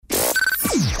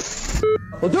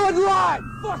Well, do it live!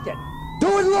 Fuck it!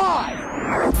 Do it live!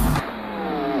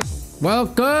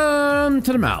 Welcome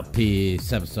to the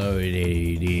Mouthpiece, episode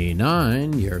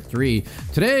 89, year 3.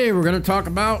 Today we're going to talk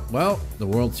about, well, the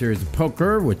World Series of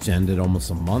Poker, which ended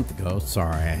almost a month ago.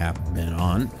 Sorry I haven't been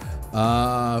on.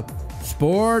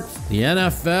 Sports, the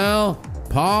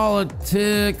NFL,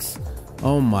 politics.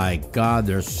 Oh my God,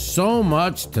 there's so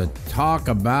much to talk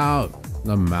about.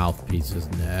 The Mouthpiece is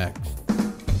next.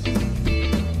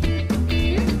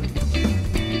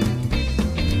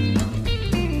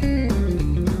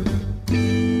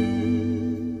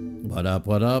 What up,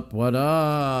 what up, what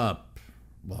up?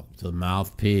 Welcome to the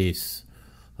Mouthpiece.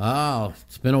 Oh,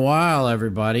 it's been a while,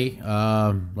 everybody.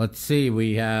 Let's see,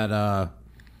 we had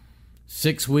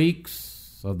 6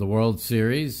 weeks of the World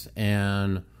Series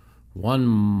and 1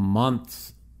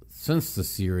 month since the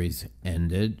series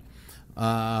ended.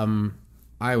 I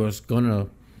was going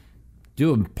to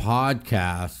do a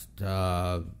podcast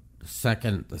the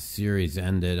second the series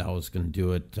ended. I was going to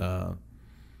do it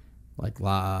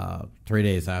 3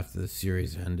 days after the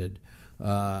series ended.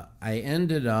 I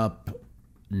ended up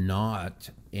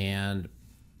not, and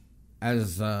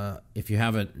as if you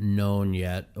haven't known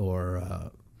yet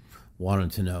or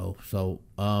wanted to know, so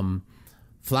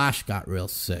Flash got real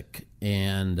sick,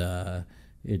 and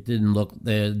it didn't look,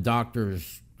 the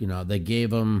doctors, they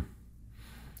gave him,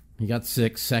 he got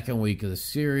sick second week of the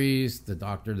series. The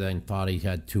doctor then thought he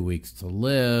had 2 weeks to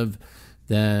live.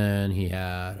 Then he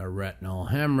had a retinal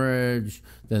hemorrhage.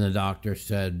 Then the doctor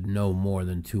said no more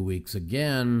than 2 weeks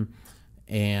again.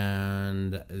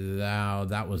 And now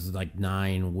that was like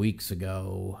 9 weeks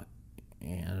ago,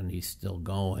 and he's still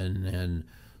going. And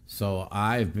so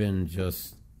I've been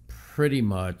just pretty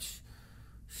much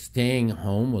staying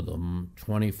home with him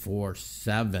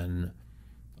 24/7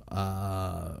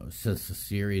 since the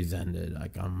series ended.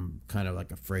 Like, I'm kind of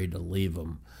like afraid to leave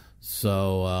him.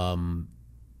 So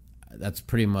that's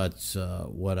pretty much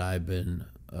what I've been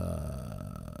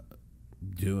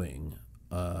doing.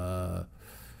 The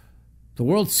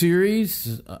World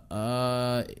Series,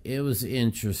 it was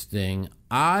interesting.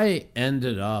 I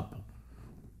ended up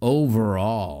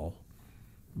overall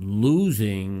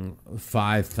losing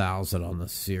 5,000 on the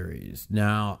series.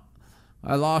 Now,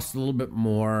 I lost a little bit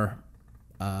more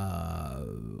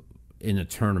in the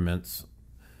tournaments,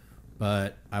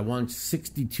 but I won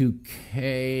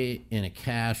 $62K in a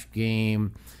cash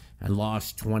game and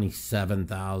lost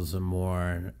 27,000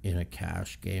 more in a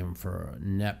cash game for a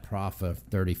net profit of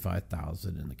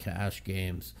 35,000 in the cash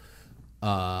games.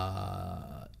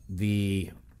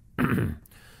 The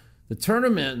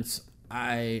tournaments,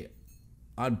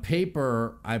 on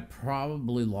paper, I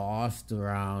probably lost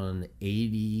around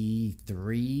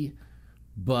 83,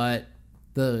 but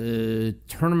the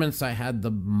tournaments I had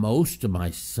the most of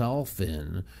myself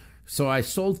in, so I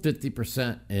sold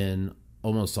 50% in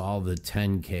almost all the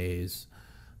 10Ks.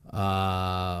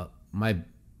 My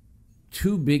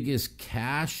two biggest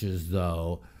cashes,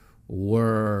 though,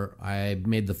 were I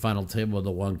made the final table with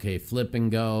a 1K flip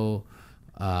and go,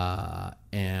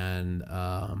 and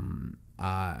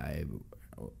I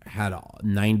had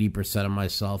 90% of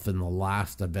myself in the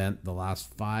last event, the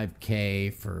last 5K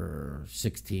for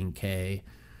 16K.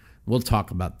 We'll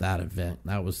talk about that event.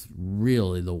 That was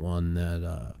really the one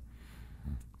that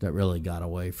really got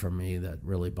away from me, that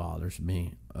really bothers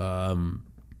me.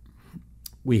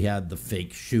 We had the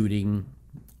fake shooting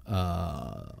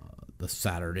the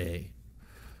Saturday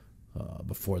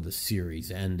before the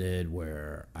series ended,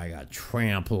 where I got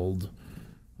trampled.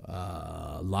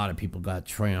 A lot of people got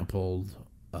trampled.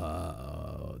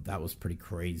 That was pretty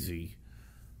crazy.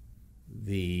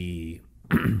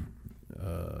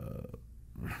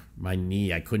 My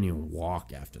knee, I couldn't even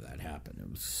walk after that happened. It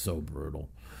was so brutal.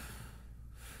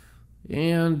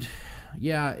 And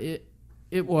yeah,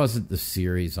 it wasn't the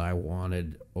series I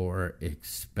wanted or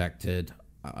expected.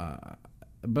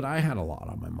 But I had a lot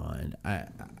on my mind.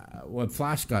 When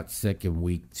Flash got sick in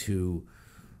week 2,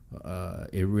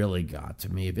 it really got to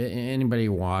me. If anybody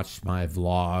watched my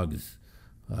vlogs,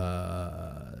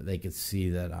 they could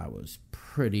see that I was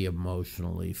pretty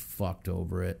emotionally fucked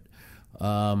over it.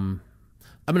 I'm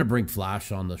going to bring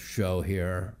Flash on the show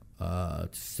here to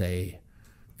say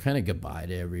kind of goodbye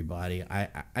to everybody.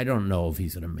 I don't know if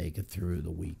he's going to make it through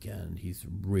the weekend. He's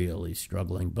really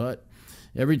struggling. But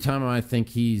every time I think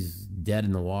he's dead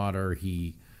in the water,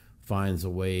 he finds a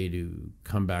way to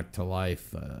come back to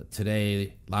life.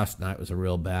 Last night was a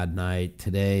real bad night.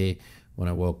 Today, when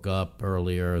I woke up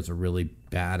earlier, it was a really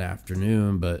bad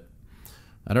afternoon. But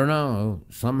I don't know.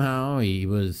 Somehow he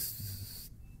was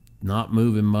not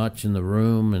moving much in the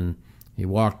room, and he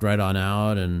walked right on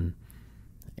out, and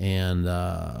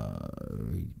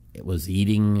was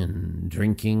eating and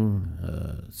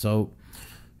drinking. So,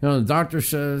 the doctor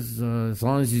says as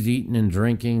long as he's eating and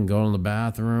drinking, going to the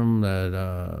bathroom,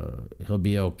 that he'll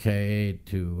be okay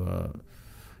to,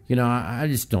 I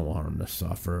just don't want him to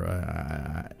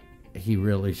suffer. He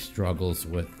really struggles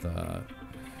with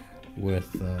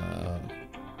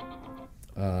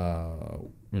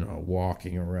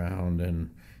walking around, and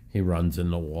he runs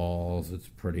into walls. It's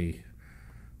pretty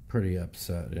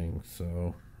upsetting.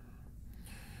 So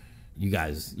you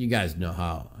guys know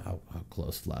how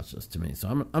close Flash is to me. So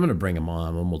I'm going to bring him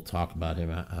on, and we'll talk about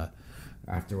him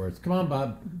afterwards. Come on,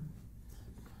 bud.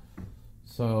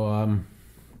 So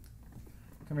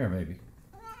come here, baby.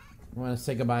 I want to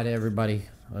say goodbye to everybody.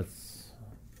 Let's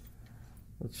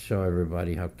show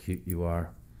everybody how cute you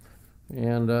are.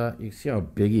 And you see how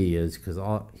big he is, because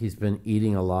he's been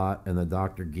eating a lot, and the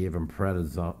doctor gave him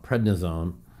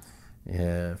prednisone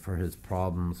for his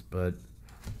problems. But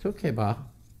it's okay, Bob.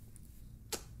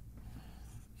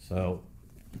 So,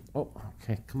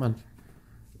 okay, come on.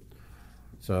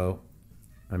 So,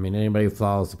 anybody who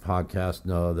follows the podcast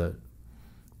know that,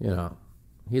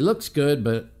 he looks good,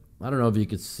 but I don't know if you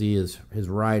could see his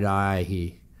right eye.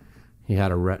 He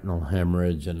had a retinal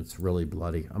hemorrhage, and it's really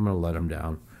bloody. I'm going to let him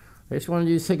down. I just wanted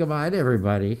you to say goodbye to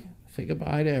everybody. Say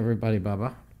goodbye to everybody,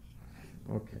 Baba.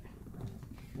 Okay.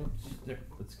 Whoops. There.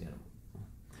 Let's get him.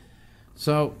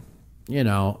 So,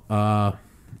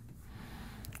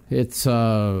 it's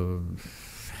so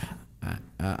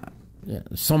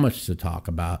much to talk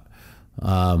about.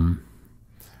 So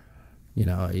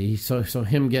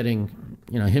him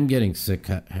getting sick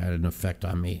had an effect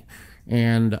on me,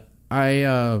 and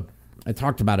I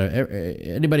talked about it.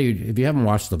 Anybody, if you haven't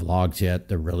watched the vlogs yet,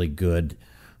 they're really good.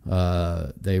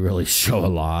 They really show a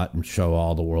lot and show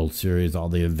all the World Series, all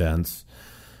the events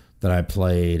that I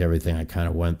played, everything I kind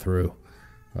of went through.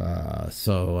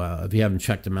 So if you haven't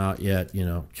checked them out yet,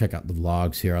 check out the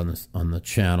vlogs here on the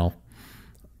channel.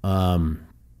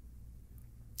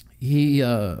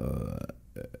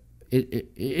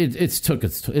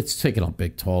 It's taken a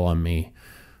big toll on me.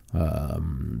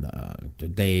 The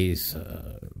days,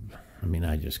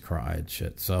 I just cried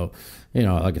shit. So,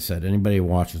 like I said, anybody who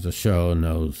watches the show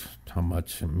knows how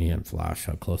much me and Flash,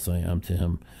 how close I am to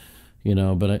him.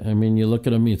 But you look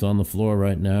at him, he's on the floor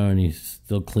right now, and he's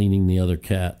still cleaning the other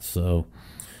cat. So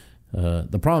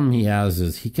the problem he has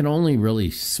is he can only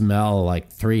really smell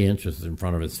like 3 inches in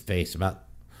front of his face, about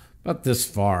this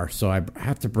far. So I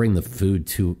have to bring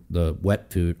the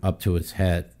wet food up to his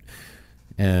head.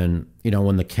 And,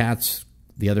 when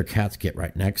the other cats get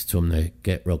right next to him, they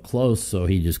get real close. So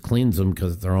he just cleans them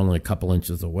because they're only a couple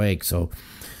inches away. So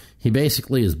he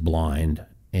basically is blind,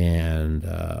 and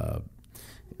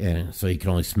so he can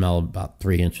only smell about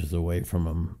 3 inches away from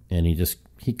him. And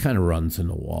he kind of runs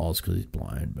into walls because he's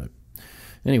blind. But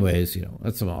anyways,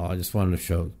 that's all. I just wanted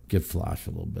to give Flash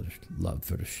a little bit of love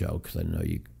for the show, because I know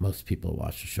most people who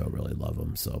watch the show really love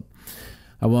him. So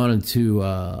I wanted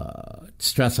to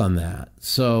stress on that.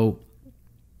 So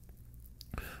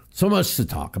much to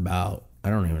talk about. I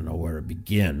don't even know where to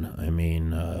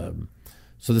begin.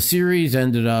 So the series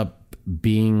ended up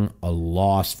being a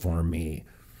loss for me.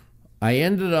 I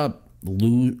ended up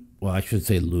losing,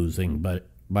 but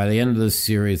by the end of the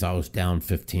series, I was down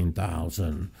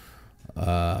 15,000.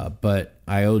 But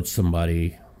I owed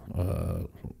somebody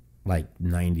like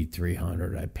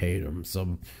 9,300. I paid him.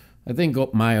 So I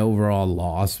think my overall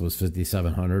loss was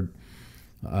 5,700,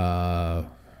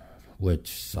 which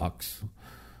sucks.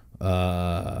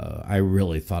 I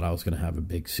really thought I was going to have a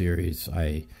big series.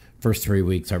 First 3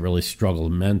 weeks, I really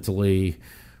struggled mentally.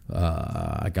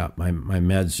 I got my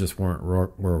meds just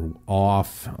were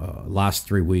off. Last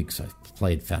 3 weeks, I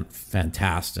played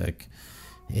fantastic.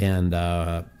 And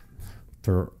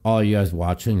for all you guys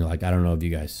watching, I don't know if you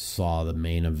guys saw the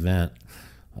main event.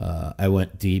 I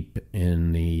went deep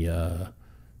in the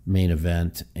main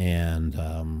event, and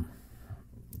I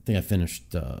think I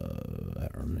finished,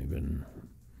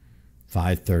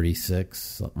 536,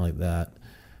 something like that.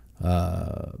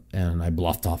 And I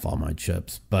bluffed off all my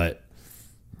chips. But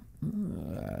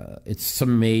it's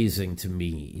amazing to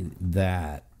me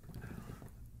that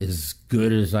as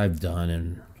good as I've done,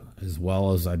 and as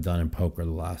well as I've done in poker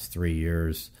the last 3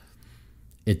 years,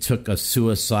 it took a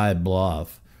suicide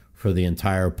bluff for the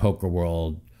entire poker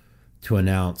world to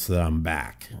announce that I'm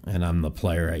back and I'm the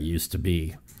player I used to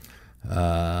be.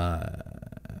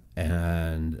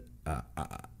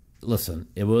 Listen,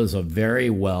 it was a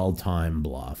very well-timed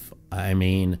bluff.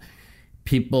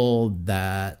 People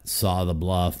that saw the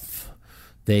bluff,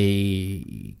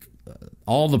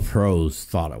 all the pros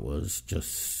thought it was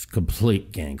just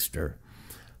complete gangster.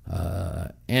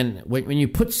 And when you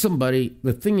put somebody,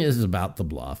 the thing is about the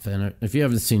bluff, and if you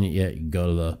haven't seen it yet, you can go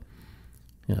to the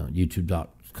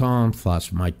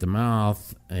youtube.com/Mike the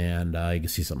Mouth, and you can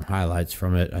see some highlights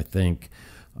from it. I think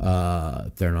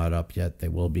if they're not up yet, they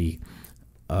will be.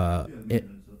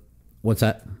 What's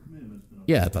that?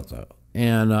 Yeah, I thought so.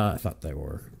 And I thought they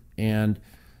were. And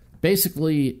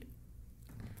basically,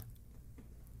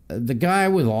 the guy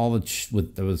with all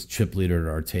that was chip leader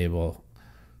at our table,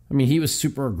 I mean, he was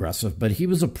super aggressive, but he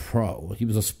was a pro. He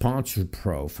was a sponsored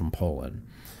pro from Poland.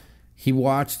 He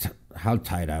watched how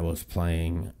tight I was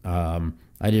playing. I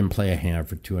didn't play a hand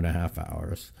for 2.5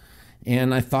 hours.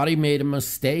 And I thought he made a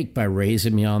mistake by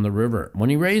raising me on the river. When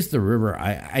he raised the river,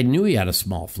 I knew he had a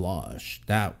small flush.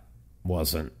 That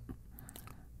wasn't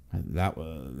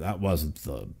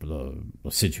the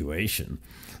situation.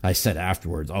 I said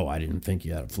afterwards, I didn't think he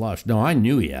had a flush. No, I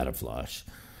knew he had a flush.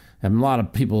 And a lot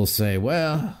of people say,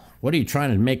 well, what are you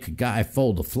trying to make a guy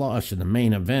fold a flush in the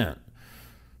main event?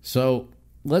 So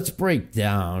let's break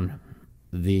down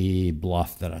the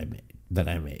bluff that I made.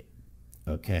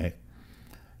 Okay.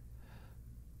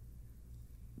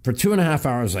 For 2.5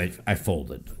 hours, I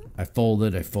folded. I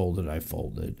folded.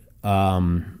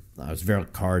 I was very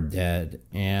card dead,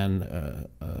 and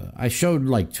I showed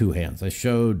like two hands. I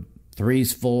showed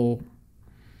threes full.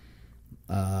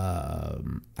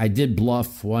 I did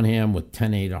bluff one hand with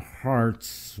 10-8 of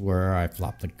hearts, where I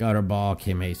flopped a gutter ball,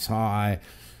 came ace high.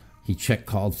 He check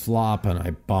called flop, and I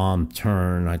bombed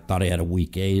turn. I thought he had a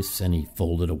weak ace, and he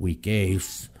folded a weak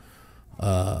ace.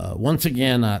 Once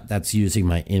again, that's using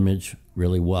my image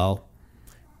really well.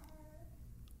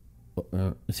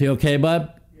 Is he okay,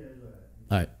 bud? Yeah, he's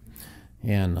all right.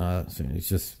 And so he's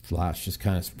just Flash, just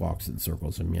kind of walks in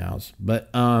circles and meows. But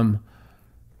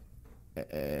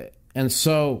and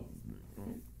so,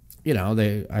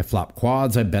 I flop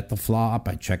quads. I bet the flop.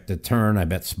 I checked the turn. I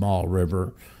bet small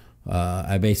river.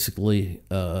 I basically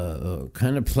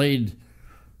kind of played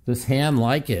this hand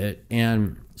like it.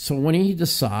 And so when he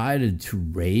decided to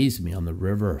raise me on the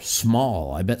river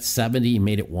small, I bet 70. He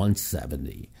made it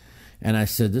 170. And I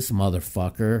said, this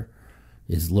motherfucker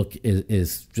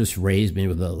is just raised me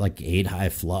with a 8 high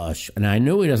flush. And I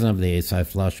knew he doesn't have the ace high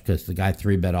flush because the guy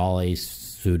 3-bet all ace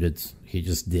suited. He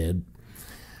just did.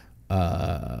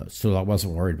 So I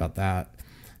wasn't worried about that.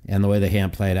 And the way the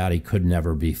hand played out, he could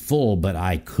never be full, but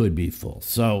I could be full.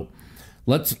 So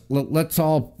let's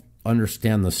all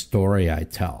understand the story I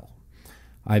tell.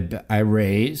 I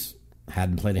raise,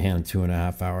 hadn't played a hand in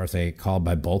 2.5 hours. I get called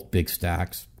by both big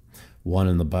stacks. One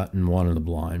in the button, one in the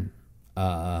blind.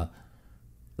 The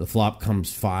flop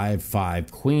comes 5-5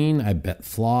 queen. I bet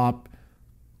flop.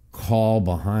 Call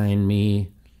behind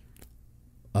me.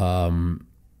 The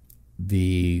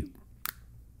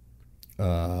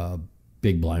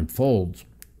big blind folds.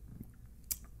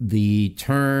 The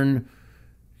turn,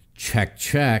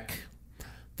 check.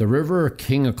 The river,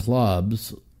 king of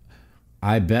clubs.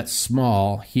 I bet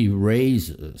small. He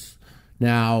raises.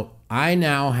 Now, I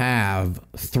now have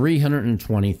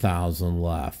 320,000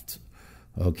 left,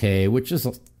 okay, which is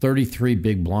 33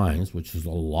 big blinds, which is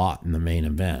a lot in the main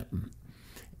event.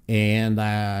 And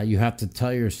you have to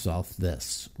tell yourself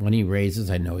this. When he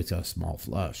raises, I know he's got a small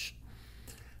flush.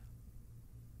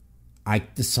 I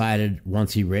decided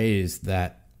once he raised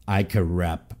that I could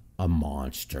rep a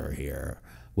monster here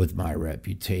with my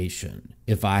reputation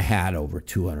if I had over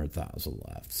 200,000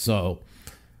 left. So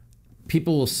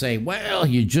people will say, well,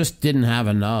 you just didn't have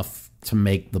enough to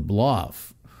make the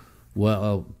bluff.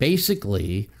 Well,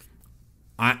 basically,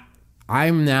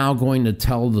 I'm now going to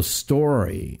tell the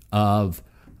story of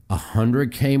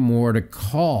 100K more to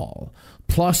call,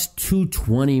 plus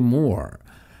 220 more.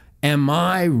 Am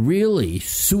I really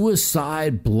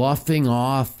suicide bluffing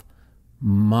off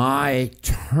my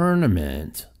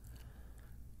tournament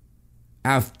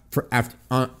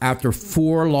after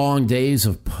 4 long days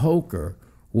of poker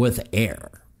with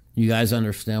air? You guys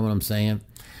understand what I'm saying?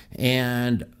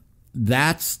 And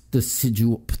that's the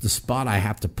spot I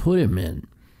have to put him in.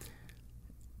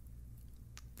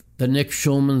 The Nick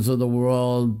Schulmans of the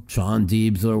world, Sean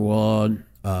Deebs of the world,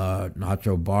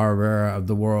 Nacho Barber of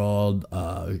the world,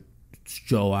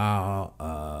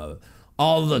 Joao,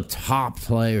 all the top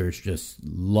players just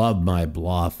love my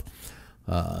bluff.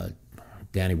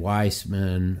 Danny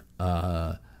Weissman,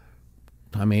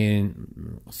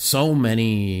 so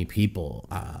many people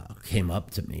came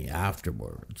up to me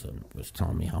afterwards and was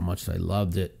telling me how much they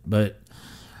loved it. But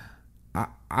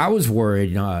I was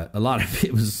worried. A lot of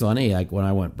it was funny. Like when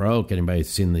I went broke, anybody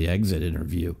seen the exit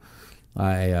interview?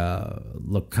 I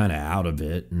looked kind of out of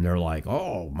it, and they're like,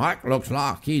 "Oh, Mike looks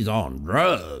like he's on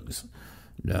drugs."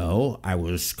 No, I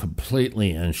was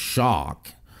completely in shock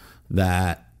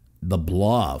that the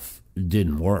bluff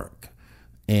didn't work.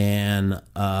 And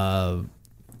I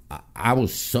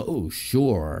was so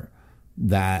sure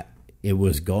that it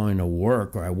was going to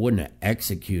work or I wouldn't have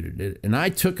executed it. And I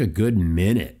took a good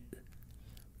minute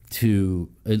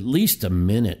at least a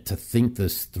minute to think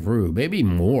this through, maybe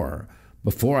more,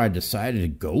 before I decided to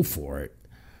go for it.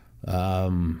 I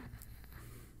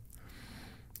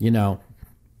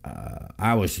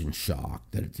was in shock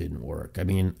that it didn't work. I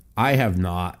mean, I have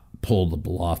not pulled the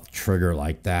bluff trigger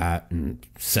like that in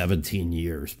 17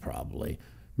 years, probably.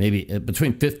 Maybe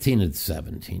between 15 and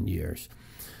 17 years.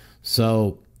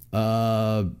 So,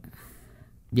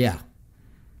 yeah.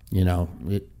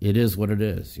 It is what it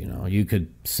is. You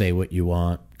could say what you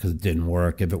want because it didn't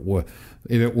work. If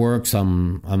it works,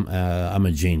 I'm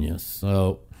a genius.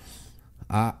 So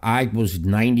I was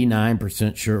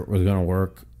 99% sure it was going to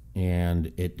work,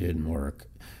 and it didn't work.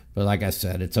 But like I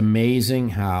said, it's amazing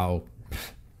how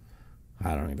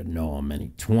I don't even know how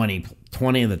many 20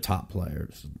 of the top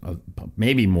players,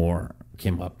 maybe more,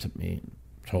 came up to me and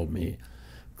told me,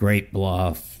 "Great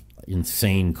bluff,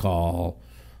 insane call."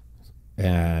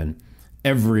 And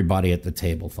everybody at the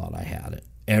table thought I had it.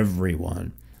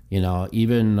 Everyone.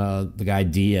 Even the guy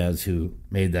Diaz, who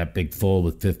made that big fold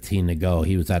with 15 to go,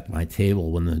 he was at my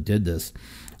table when they did this.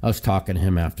 I was talking to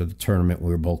him after the tournament.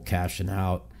 We were both cashing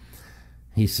out.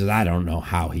 He said, "I don't know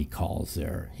how he calls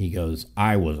there." He goes,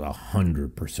 "I was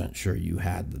 100% sure you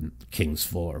had the kings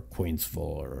full or queens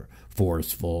full or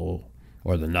fours full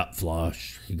or the nut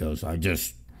flush." He goes, I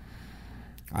just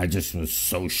was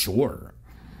so sure."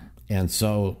 And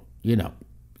so,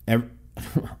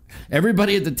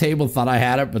 everybody at the table thought I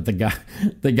had it, but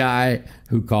the guy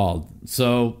who called.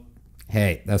 So,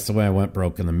 hey, that's the way I went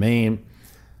broke in the main.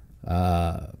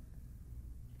 It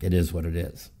is what it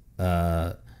is.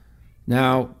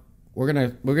 Now we're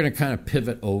gonna kind of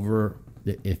pivot over.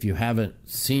 If you haven't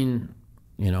seen,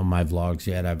 my vlogs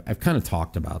yet, I've kind of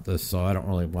talked about this, so I don't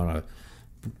really want to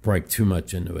break too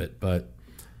much into it, but.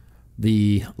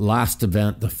 The last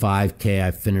event, the 5K,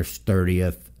 I finished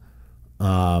 30th.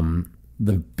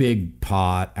 The big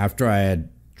pot, after I had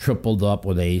tripled up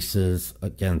with aces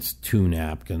against 2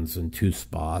 napkins and 2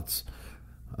 spots,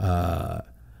 I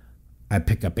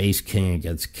pick up ace-king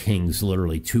against kings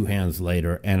literally 2 hands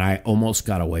later, and I almost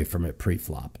got away from it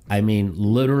pre-flop. I mean,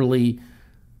 literally,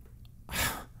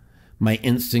 my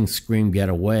instincts screamed, "Get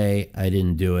away." I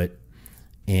didn't do it.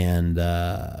 And,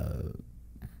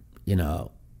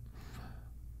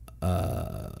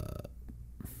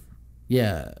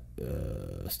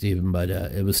 Stephen, but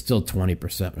it was still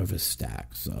 20% of his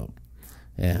stack, so,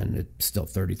 and it's still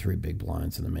 33 big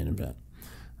blinds in the main event.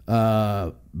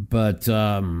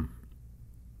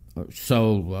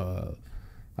 So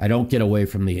I don't get away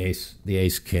from the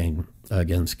ace king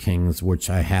against kings, which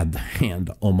I had the hand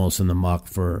almost in the muck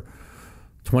for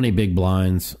 20 big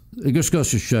blinds. It just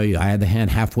goes to show you, I had the hand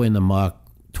halfway in the muck,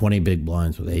 20 big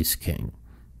blinds with ace king.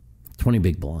 20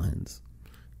 big blinds.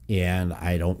 And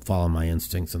I don't follow my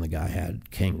instincts, and the guy had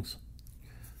kings.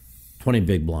 20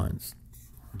 big blinds.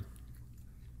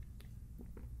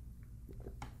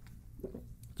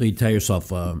 So you tell yourself,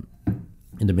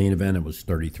 in the main event, it was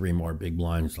 33 more big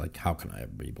blinds. Like, how can I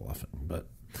ever be bluffing? But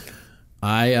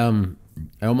I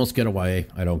almost get away.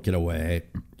 I don't get away.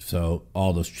 So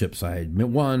all those chips I had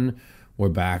won were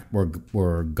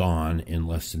gone in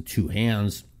less than 2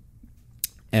 hands.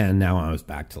 And now I was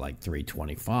back to like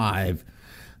 325.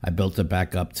 I built it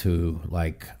back up to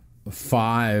like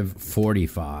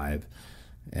 545.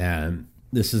 And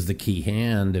this is the key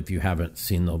hand. If you haven't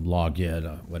seen the vlog yet,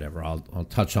 whatever, I'll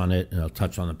touch on it, and I'll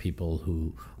touch on the people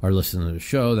who are listening to the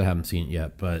show that haven't seen it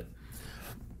yet. But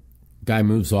guy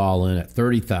moves all in at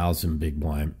 30,000 big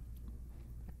blind.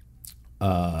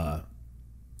 Eric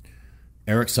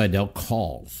Seidel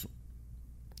calls.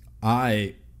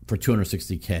 For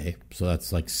 260K, so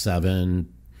that's like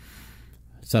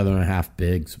 7.5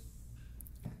 bigs.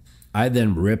 I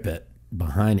then rip it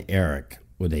behind Eric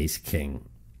with ace king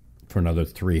for another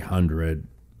 300.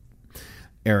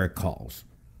 Eric calls.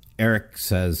 Eric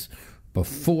says,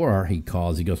 before he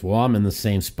calls, he goes, "Well, I'm in the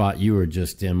same spot you were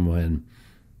just in when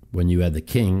you had the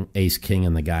king, ace king,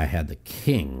 and the guy had the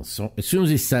king." So as soon as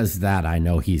he says that, I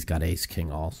know he's got ace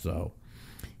king also.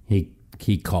 He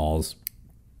calls.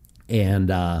 And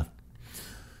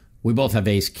we both have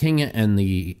ace king, and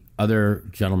the other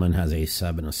gentleman has ace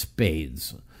 7 of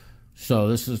spades. So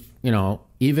this is,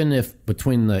 even if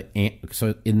between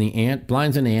so in the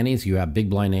blinds and antes, you have big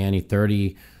blind ante,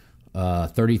 30,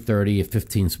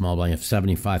 15 small blind, you have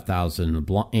 75,000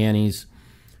 antes,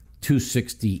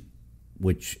 260,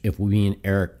 which if we and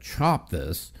Eric chop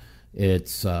this,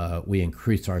 It's we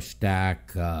increased our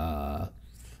stack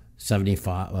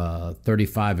 75,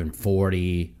 35 and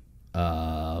 40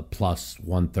 plus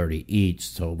 130 each,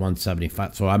 so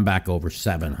 175. So I'm back over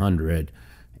 700,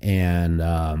 and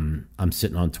I'm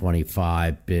sitting on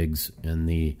 25 bigs in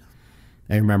the.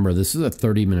 And remember, this is a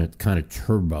 30-minute kind of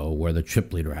turbo where the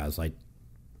chip leader has like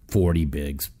 40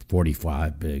 bigs,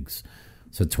 45 bigs.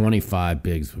 So 25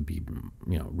 bigs would be,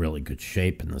 really good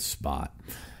shape in this spot.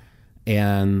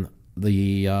 And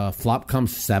the flop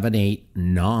comes 7, 8,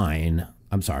 9.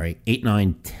 I'm sorry, 8,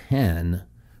 9, 10.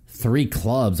 3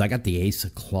 clubs. I got the ace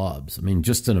of clubs. I mean,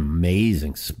 just an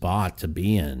amazing spot to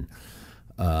be in.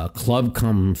 Club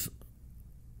comes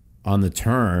on the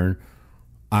turn.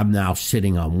 I'm now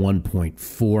sitting on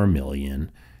 1.4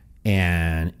 million,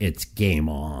 and it's game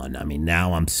on. I mean,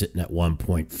 now I'm sitting at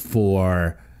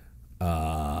 1.4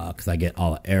 because I get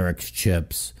all of Eric's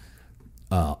chips.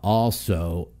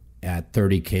 Also at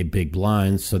 30K big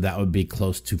blinds, so that would be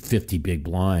close to 50 big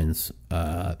blinds,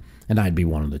 and I'd be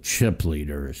one of the chip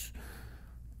leaders.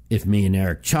 If me and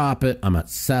Eric chop it, I'm at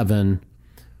 7.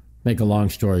 Make a long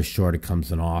story short, it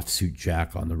comes an offsuit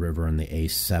jack on the river, and the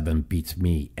ace-7 beats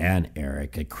me and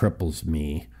Eric. It cripples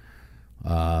me.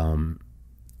 I'm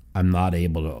not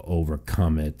able to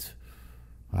overcome it.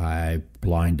 I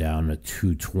blind down to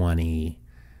 220,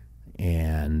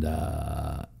 and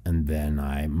then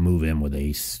I move in with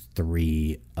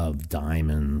ace-3 of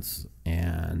diamonds,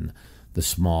 and the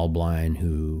small blind,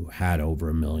 who had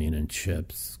over $1 million in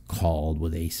chips, called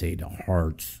with ace-8 of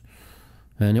hearts.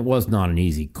 And it was not an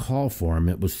easy call for him.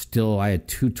 It was still, I had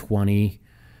 220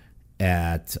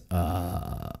 at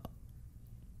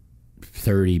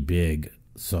 30 big.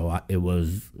 So it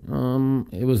was a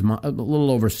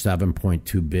little over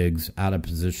 7.2 bigs out of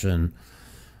position.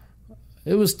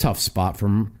 It was a tough spot for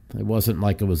him. It wasn't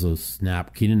like it was a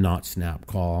snap. He did not snap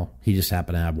call. He just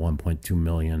happened to have 1.2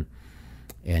 million,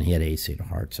 and he had ace-8 of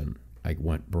hearts, and I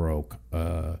went broke.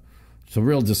 So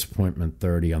real disappointment,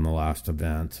 30 on the last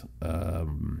event.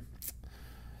 God,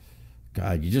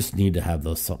 you just need to have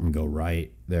something go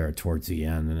right there towards the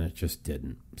end, and it just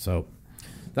didn't. So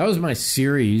that was my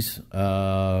series.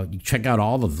 You check out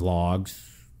all the vlogs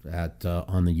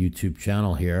on the YouTube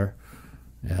channel here.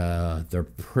 They're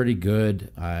pretty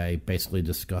good. I basically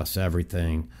discuss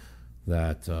everything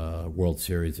that World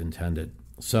Series intended.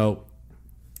 So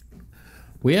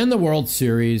we end the World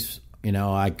Series.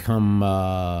 I come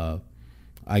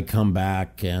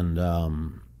back, and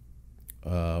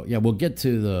we'll get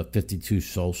to the 52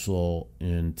 social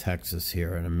in Texas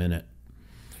here in a minute.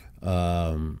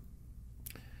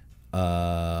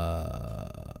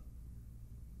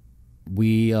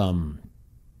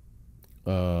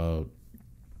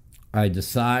 I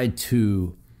decide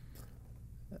to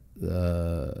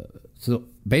so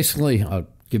basically I'll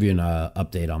give you an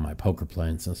update on my poker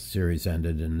playing since the series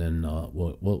ended, and then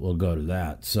we'll go to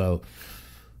that. So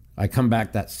I come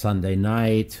back that Sunday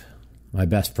night. My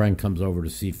best friend comes over to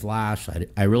see Flash.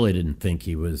 I really didn't think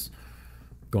he was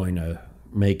going to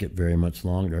make it very much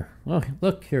longer. Well,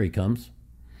 look, here he comes.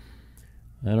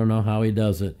 I don't know how he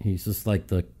does it. He's just like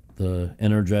the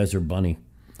Energizer Bunny.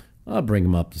 I'll bring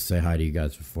him up to say hi to you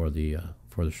guys before the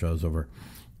show's over.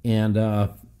 And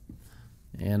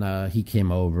he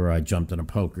came over. I jumped in a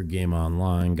poker game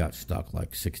online, got stuck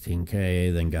like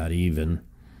 16K, then got even.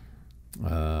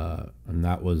 And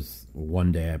that was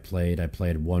one day I played. I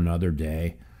played one other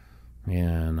day,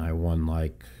 and I won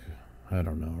like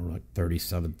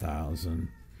 37,000.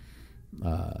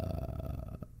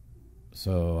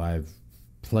 So I've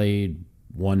played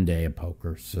one day of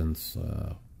poker since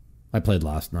I played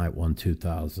last night, won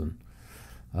 2,000.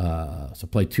 So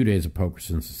played 2 days of poker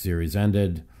since the series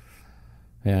ended,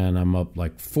 and I'm up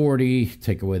like 40.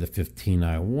 Take away the 15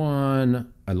 I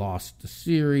won. I lost the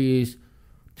series.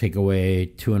 Take away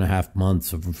 2.5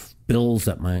 months of bills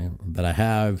that I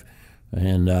have,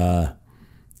 and the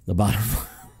bottom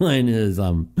line is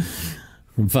I'm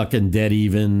fucking dead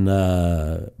even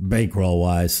bankroll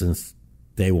wise since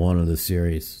day one of the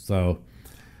series. So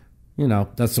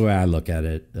that's the way I look at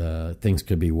it. Things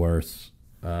could be worse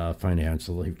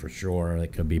financially for sure. They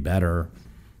could be better.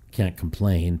 Can't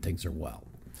complain. Things are well.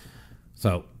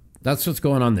 So that's what's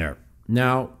going on there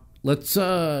now. Let's,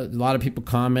 a lot of people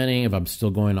commenting if I'm still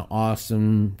going to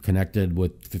Austin, connected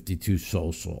with 52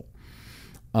 Social.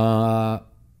 I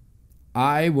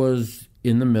was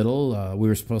in the middle. We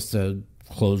were supposed to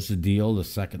close the deal the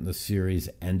second the series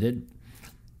ended.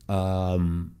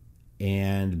 And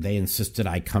they insisted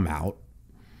I come out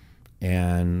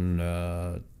and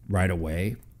right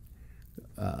away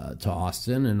to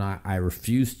Austin, and I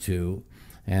refused to.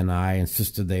 And I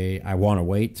insisted I want to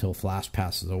wait till Flash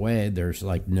passes away. There's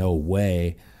like no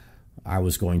way I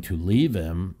was going to leave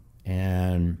him.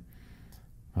 And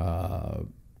I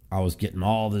was getting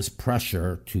all this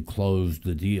pressure to close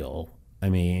the deal. I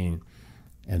mean,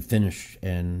 and finish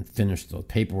the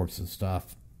paperwork and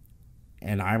stuff.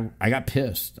 And I got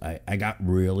pissed. I got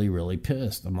really, really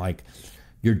pissed. I'm like,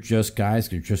 you're just going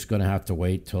to have to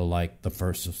wait till like the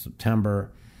 1st of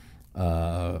September.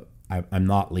 I'm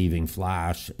not leaving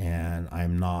Flash, and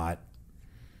I'm not,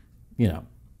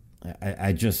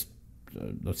 I just,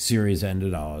 the series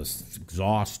ended. I was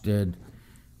exhausted.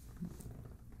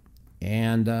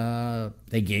 And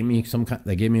they gave me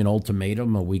an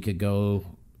ultimatum a week ago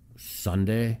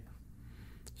Sunday.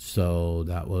 So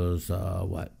that was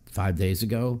 5 days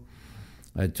ago.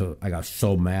 I got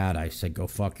so mad. I said, "Go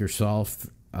fuck yourself."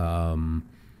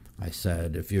 I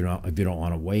said, "If you don't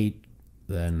want to wait,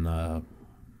 then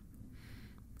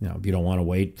if you don't want to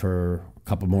wait for a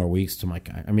couple more weeks to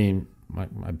I've been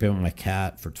with my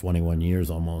cat for 21 years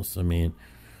almost. I mean,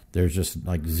 there's just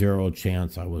like zero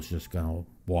chance I was just gonna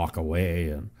walk away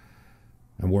and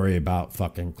worry about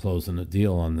fucking closing the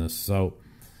deal on this." So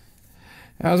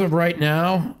as of right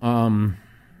now,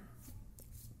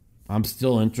 I'm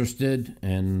still interested,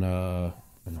 and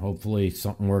hopefully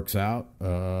something works out.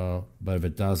 But if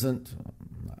it doesn't,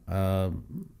 I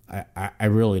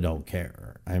really don't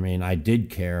care. I mean, I did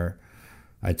care.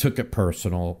 I took it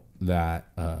personal that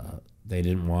they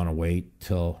didn't want to wait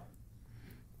till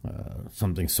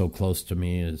something so close to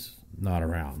me is not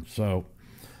around. So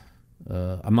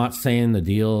I'm not saying the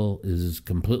deal is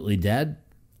completely dead.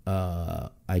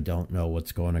 I don't know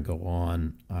what's going to go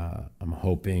on. I'm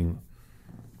hoping,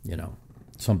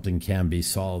 something can be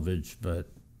salvaged, but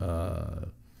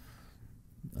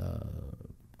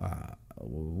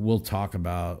we'll talk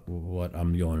about what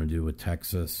I'm going to do with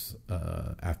Texas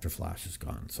after Flash is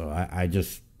gone. So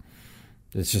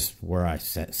it's just where I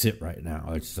sit right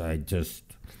now.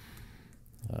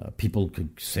 People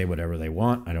could say whatever they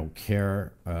want. I don't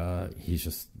care. He's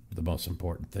just the most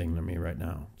important thing to me right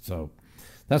now. So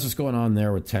that's what's going on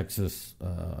there with Texas.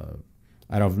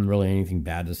 I don't have really anything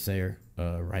bad to say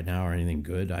right now or anything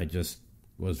good. I just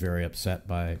was very upset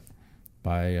by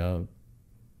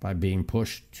being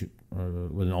pushed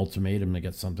with an ultimatum to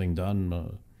get something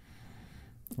done,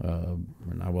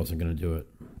 and I wasn't going to do it.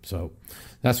 So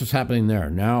that's what's happening there.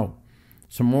 Now,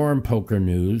 some more in poker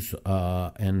news,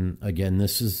 and again,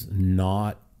 this is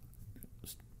not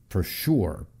for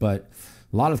sure, but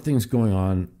a lot of things going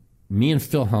on. Me and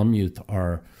Phil Hellmuth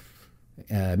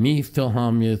Phil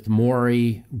Hellmuth,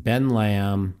 Maury, Ben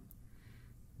Lamb,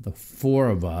 the four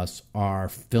of us are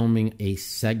filming a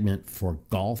segment for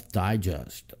Golf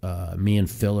Digest. Me and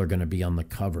Phil are going to be on the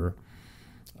cover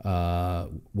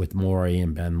with Maury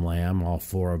and Ben Lamb. All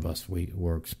four of us,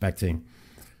 we're expecting.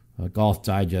 Golf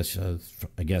Digest,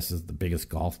 I guess, is the biggest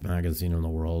golf magazine in the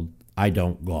world. I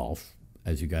don't golf,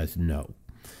 as you guys know.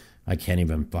 I can't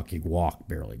even fucking walk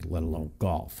barely, let alone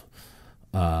golf.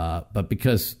 But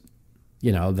because,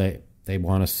 they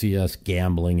want to see us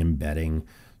gambling and betting.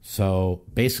 So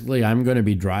basically, I'm going to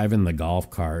be driving the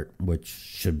golf cart, which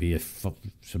should be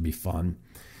fun,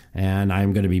 and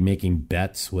I'm going to be making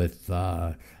bets with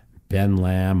Ben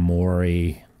Lamb,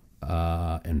 Maury,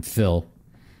 and Phil,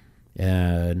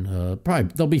 and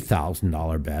probably there'll be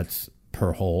 $1,000 bets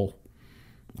per hole,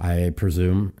 I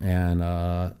presume, and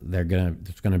there's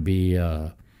going to be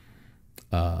a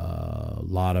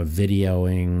lot of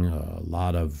videoing, a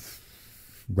lot of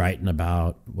writing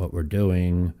about what we're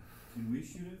doing. Can we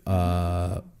shoot it?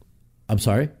 I'm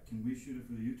sorry? Can we shoot it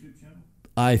for the YouTube channel?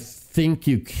 I think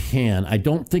you can. I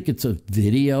don't think it's a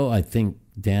video. I think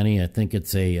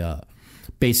it's a...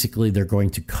 basically, they're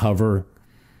going to cover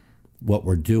what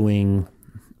we're doing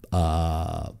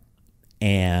and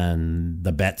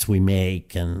the bets we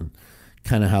make and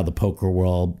kind of how the poker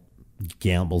world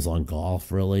gambles on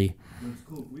golf, really. That's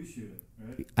cool. We shoot it,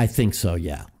 right? I think so,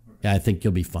 yeah. Okay. I think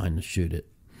you'll be fine to shoot it.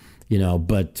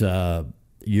 But...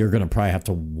 you're going to probably have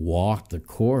to walk the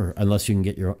course unless you can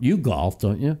get you golf,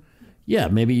 don't you? Yeah,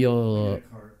 maybe you'll, get a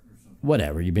cart or something.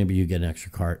 Whatever. Maybe you get an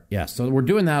extra cart. Yeah, so we're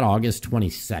doing that August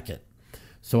 22nd.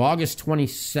 So August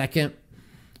 22nd,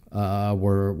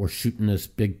 we're shooting this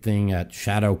big thing at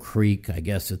Shadow Creek. I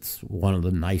guess it's one of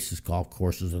the nicest golf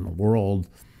courses in the world.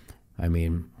 I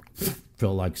mean,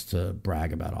 Phil likes to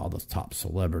brag about all the top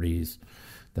celebrities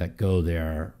that go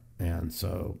there, and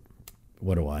so...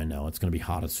 what do I know? It's going to be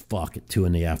hot as fuck at 2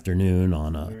 p.m.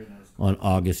 on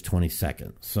August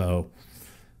 22nd. So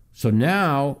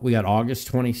now we got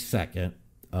August 22nd.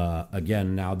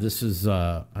 Again, now this is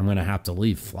I'm going to have to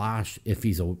leave Flash if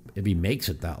he makes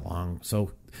it that long.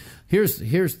 So here's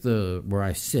the where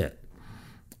I sit.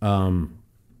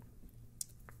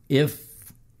 If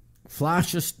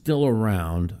Flash is still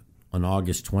around on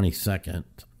August 22nd,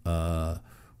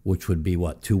 which would be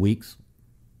what, 2 weeks?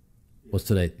 Yeah. What's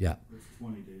today? Yeah. It's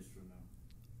 20 days from now.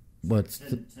 What's 10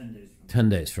 days from now. 10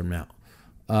 days from now.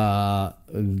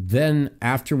 Then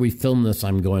after we film this,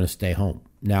 I'm going to stay home.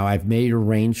 Now I've made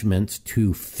arrangements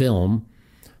to film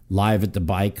live at the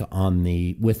bike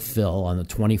with Phil on the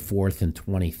 24th and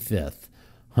 25th,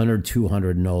 100,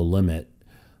 200, no limit.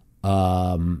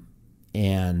 And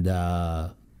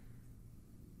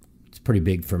it's pretty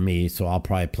big for me, so I'll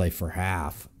probably play for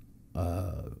half.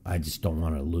 I just don't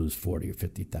want to lose 40 or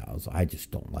 50,000. I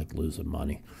just don't like losing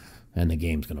money. And the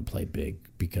game's going to play big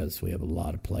because we have a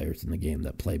lot of players in the game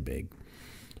that play big.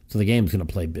 So the game's going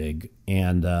to play big.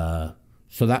 And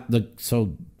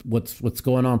so what's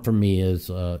going on for me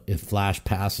is if Flash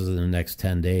passes in the next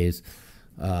 10 days,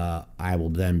 I will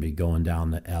then be going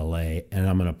down to LA, and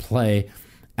I'm going to play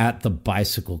at the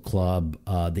Bicycle Club,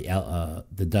 the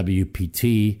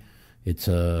WPT. It's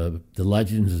the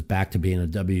Legends is back to being a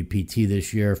WPT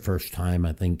this year. First time,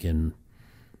 I think, in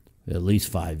at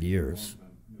least 5 years.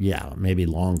 Yeah, maybe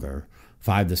longer.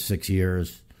 5 to 6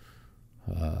 years.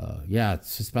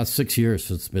 It's about 6 years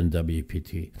since it's been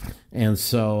WPT. And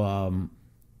so, I'm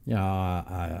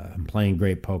playing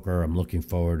great poker. I'm looking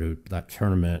forward to that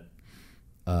tournament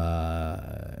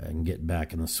and getting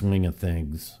back in the swing of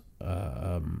things.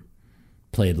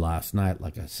 Played last night,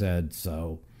 like I said.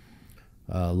 So,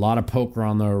 a lot of poker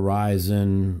on the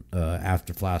horizon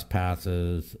after Flash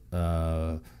passes.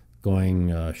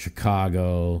 Going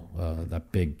Chicago,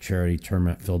 that big charity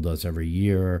tournament Phil does every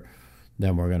year.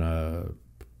 Then we're going to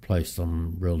play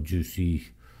some real juicy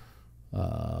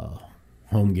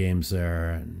home games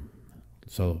there. And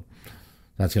so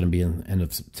that's going to be in the end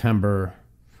of September.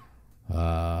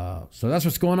 So that's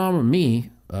what's going on with me.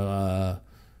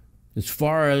 As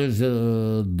far as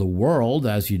the world,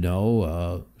 as you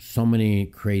know, so many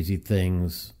crazy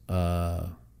things.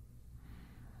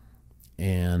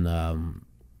 And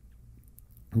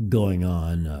going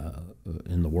on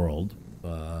in the world.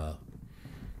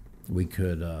 We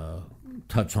could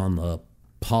touch on the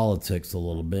politics a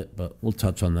little bit, but we'll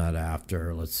touch on that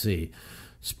after. Let's see.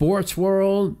 Sports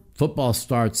world, football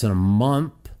starts in a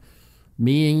month.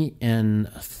 Me and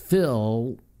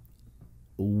Phil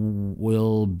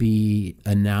will be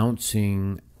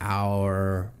announcing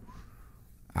our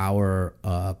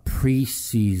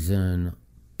preseason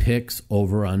picks,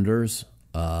 over-unders.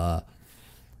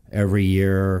 Every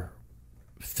year,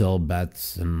 Phil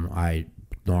bets, and I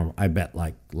bet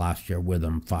like last year with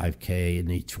him 5K in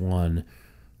each one.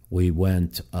 We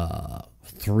went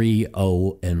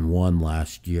 3-0-1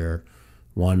 last year.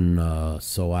 We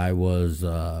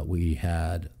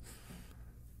had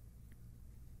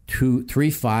three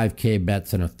 5K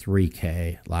bets and a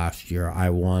 3K last year. I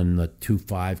won the 2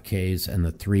 5Ks and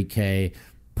the 3K,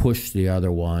 pushed the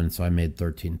other one, so I made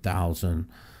 $13,000.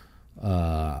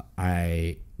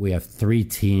 We have 3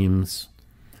 teams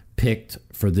picked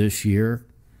for this year.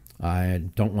 I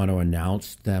don't want to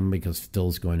announce them because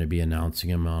Phil's going to be announcing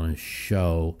them on his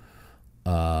show.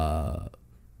 But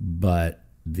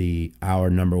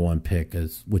our number one pick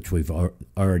is, which we've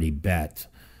already bet,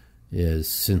 is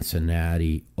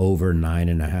Cincinnati over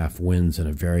 9.5 wins in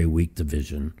a very weak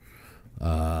division.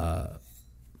 They're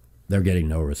getting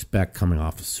no respect coming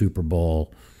off a Super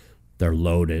Bowl. They're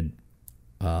loaded.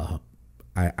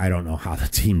 I don't know how the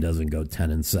team doesn't go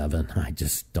 10-7. I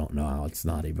just don't know how it's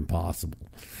not even possible.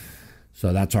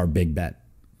 So that's our big bet.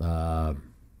 We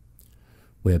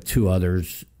have 2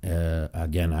 others.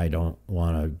 Again, I don't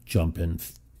want to jump in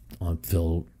on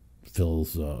Phil's,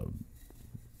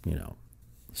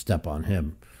 step on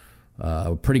him.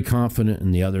 We're pretty confident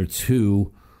in the other 2.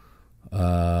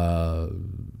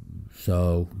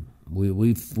 So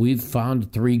we've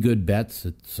found 3 good bets.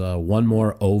 It's 1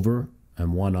 more over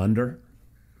and 1 under.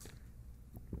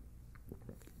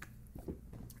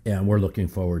 And we're looking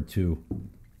forward to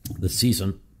the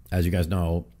season. As you guys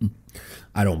know,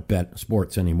 I don't bet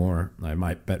sports anymore. I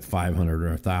might bet 500 or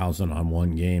 1,000 on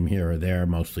one game here or there,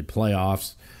 mostly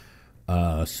playoffs.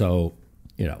 So,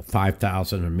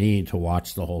 5,000 of me to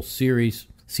watch the whole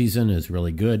season is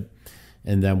really good.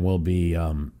 And then we'll be,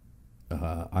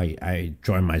 I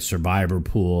join my survivor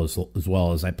pool as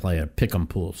well as I play a pick'em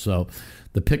pool. So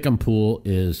the pick'em pool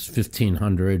is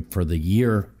 $1,500 for the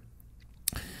year.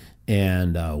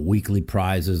 And weekly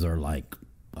prizes are like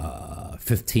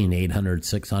 $1,500, $800,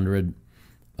 $600.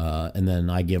 And then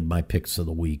I give my picks of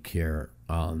the week here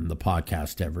on the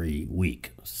podcast every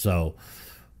week. So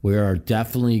we are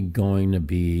definitely going to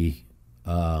be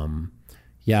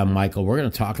Yeah, Michael, we're going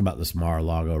to talk about this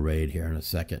Mar-a-Lago raid here in a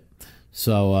second.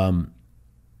 So,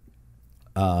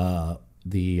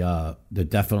 the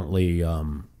definitely,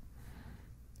 so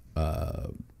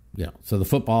the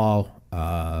football,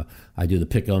 I do the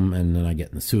pick'em, and then I get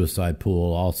in the suicide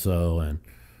pool also, and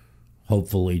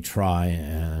hopefully try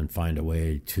and find a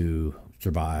way to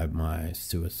survive my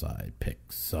suicide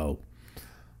picks. So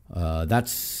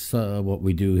that's what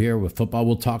we do here with football.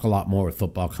 We'll talk a lot more with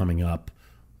football coming up,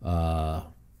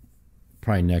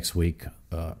 probably next week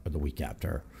or the week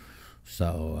after.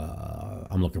 So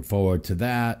I'm looking forward to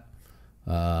that.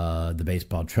 The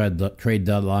baseball trade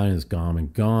deadline is gone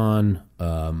and gone.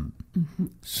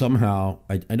 Somehow,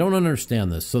 I don't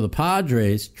understand this. So the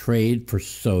Padres trade for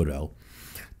Soto.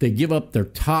 They give up their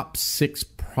top 6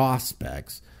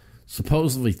 prospects.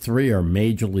 Supposedly 3 are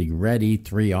major league ready,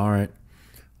 3 aren't.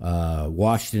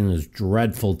 Washington is a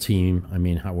dreadful team. I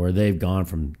mean, where they've gone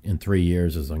from in 3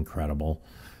 years is incredible.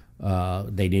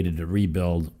 They needed to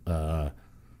rebuild.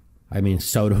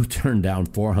 Soto turned down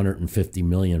 $450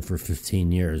 million for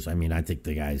 15 years. I mean, I think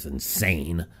the guy's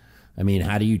insane. I mean,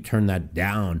 how do you turn that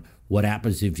down? What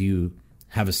happens if you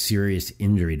have a serious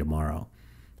injury tomorrow?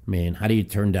 I mean, how do you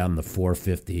turn down the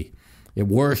 450? At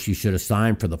worst, you should have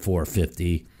signed for the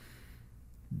 450.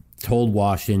 Told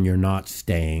Washington you're not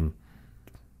staying.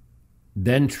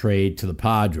 Then trade to the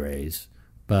Padres,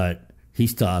 but he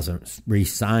still hasn't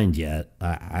re-signed yet.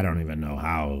 I don't even know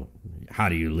how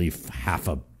do you leave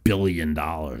 $500 million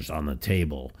on the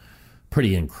table.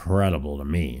 Pretty incredible to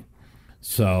me.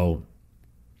 So,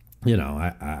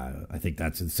 I think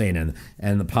that's insane.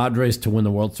 And the Padres to win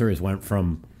the World Series went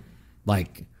from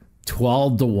like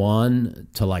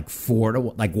 12-1 to like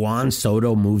 4-1. Like Juan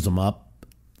Soto moves them up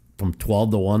from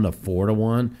 12-1 to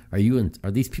 4-1.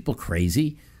 Are these people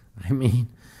crazy? I mean,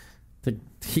 the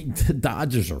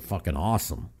Dodgers are fucking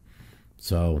awesome.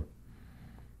 So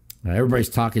everybody's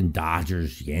talking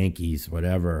Dodgers, Yankees,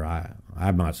 whatever.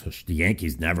 I'm not so sure. The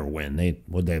Yankees never win.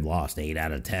 They've lost 8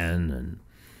 out of 10, and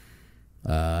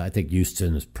I think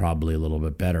Houston is probably a little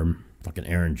bit better. Fucking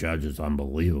Aaron Judge is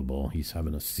unbelievable. He's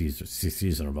having a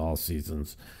season of all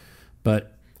seasons.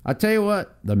 But I'll tell you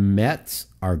what, the Mets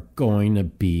are going to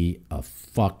be a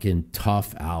fucking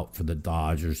tough out for the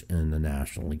Dodgers in the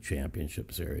National League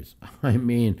Championship Series. I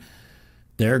mean,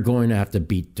 they're going to have to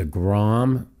beat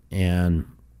DeGrom and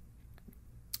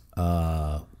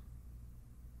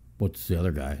what's the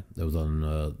other guy that was on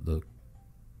the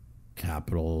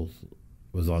Capitals,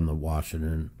 was on the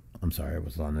Washington, it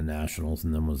was on the Nationals,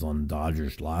 and then was on the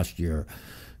Dodgers last year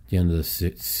at the end of the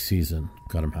season.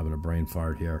 God, I'm having a brain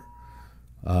fart here.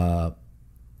 What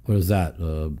is that?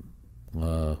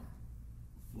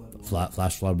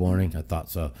 Flash flood warning? I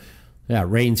thought so. Yeah, it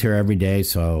rains here every day,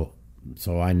 so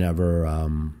I never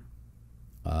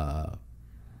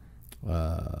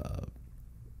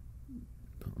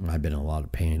I've been in a lot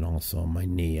of pain also. My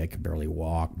knee, I can barely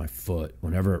walk. My foot,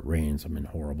 whenever it rains, I'm in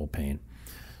horrible pain.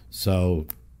 So,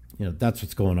 that's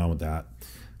what's going on with that.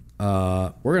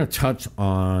 We're going to touch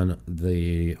on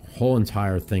the whole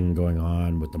entire thing going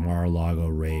on with the Mar-a-Lago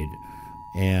raid.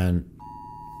 And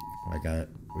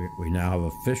we now have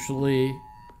officially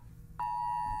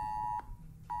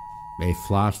a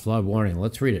flash flood warning.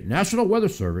 Let's read it. National Weather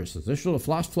Service has issued a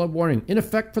flash flood warning in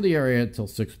effect for the area until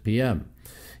 6 p.m.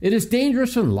 It is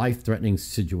dangerous and life-threatening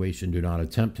situation. Do not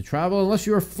attempt to travel unless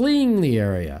you are fleeing the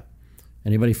area.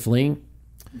 Anybody fleeing?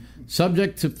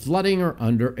 Subject to flooding or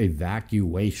under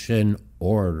evacuation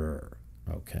order.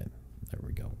 Okay, there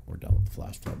we go. We're done with the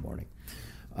flash flood warning.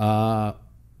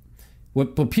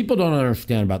 What people don't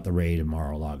understand about the raid in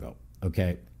Mar-a-Lago,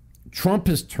 okay, Trump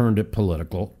has turned it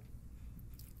political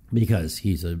because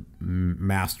he's a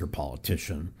master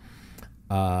politician.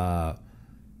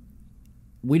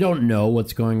 We don't know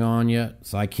what's going on yet,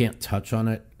 so I can't touch on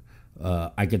it.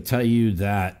 I could tell you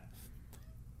that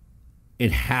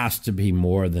it has to be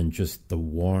more than just the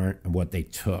warrant and what they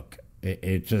took.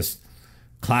 It just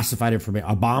classified information.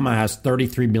 Obama has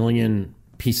 33 million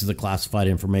pieces of classified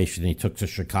information he took to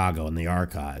Chicago in the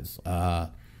archives.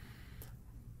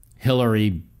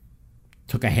 Hillary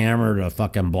took a hammer to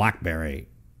fucking BlackBerry,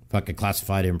 fucking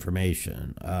classified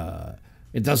information.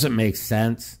 It doesn't make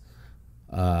sense.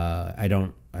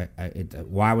 Why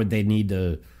would they need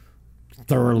to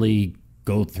thoroughly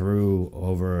go through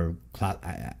over?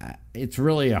 It's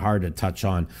really hard to touch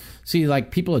on. See,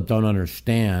 like, people that don't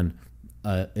understand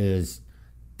is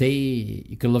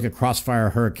you can look at Crossfire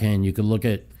Hurricane. You can look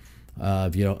at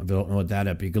if you don't know what that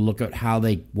is, you can look at how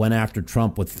they went after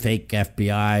Trump with fake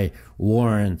FBI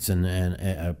warrants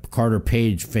and Carter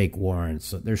Page fake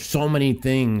warrants. There's so many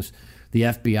things the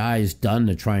FBI has done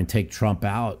to try and take Trump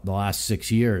out the last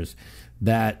 6 years.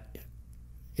 that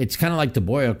it's kind of like the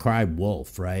boy who cried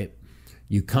wolf, right?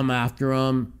 You come after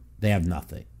them, they have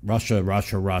nothing.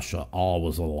 Russia, all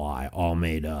was a lie, all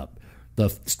made up. The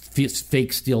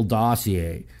fake Steele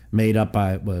dossier made up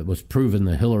by, was proven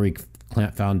the Hillary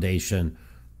Clinton Foundation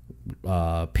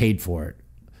paid for it.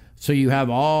 So you have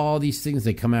all these things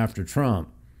that come after Trump.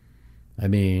 I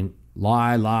mean,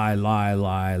 lie.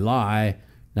 Now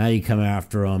you come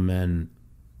after him, and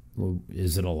well,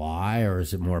 is it a lie or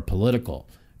is it more political?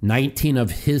 19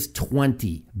 of his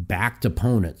 20 backed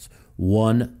opponents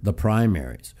won the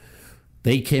primaries.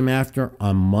 They came after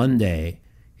on Monday.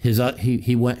 His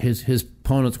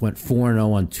opponents went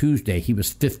 4-0 on Tuesday. He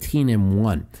was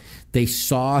 15-1. They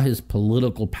saw his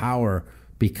political power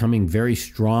becoming very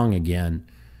strong again.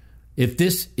 If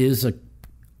this is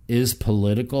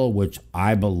political, which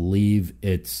I believe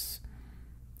it's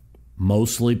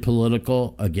mostly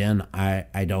political, again,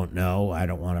 I don't know. I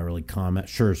don't want to really comment.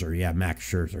 Scherzer, yeah, Max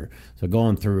Scherzer. So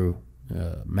going through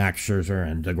Max Scherzer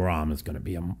and DeGrom is going to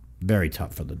be very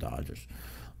tough for the Dodgers.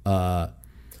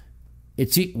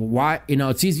 It's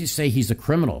easy to say he's a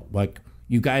criminal. Like,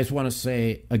 you guys want to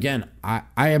say, again,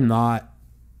 I'm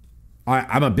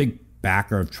a big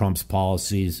backer of Trump's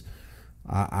policies.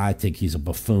 I think he's a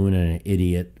buffoon and an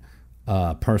idiot,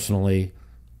 personally.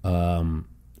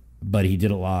 But he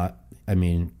did a lot. I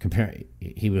mean,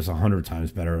 he was 100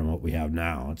 times better than what we have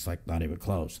now. It's like not even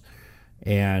close.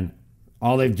 And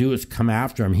all they do is come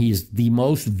after him. He's the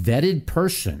most vetted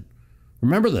person.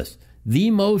 Remember this,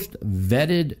 the most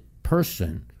vetted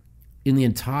person in the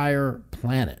entire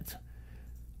planet.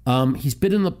 He's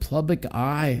been in the public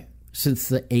eye since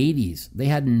the 80s. They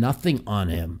had nothing on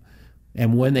him.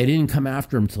 And when they didn't come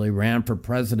after him until he ran for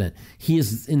president,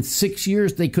 in 6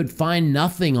 years, they could find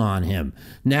nothing on him.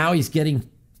 Now he's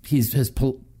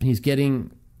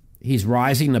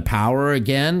rising to power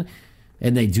again,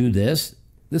 and they do this.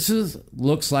 This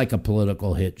looks like a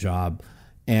political hit job,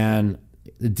 and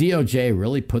the DOJ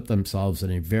really put themselves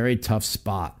in a very tough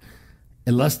spot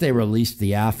unless they release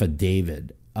the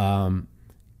affidavit. And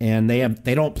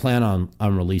they don't plan on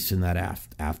releasing that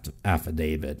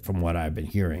affidavit, from what I've been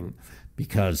hearing,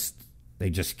 because they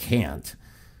just can't.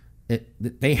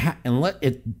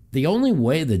 The only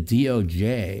way the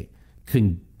DOJ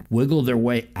can wiggle their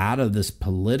way out of this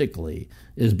politically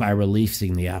is by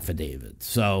releasing the affidavit.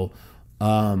 So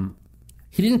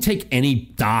he didn't take any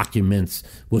documents,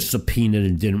 was subpoenaed,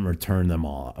 and didn't return them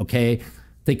all. Okay,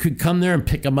 they could come there and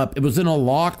pick them up. It was in a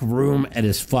locked room at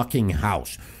his fucking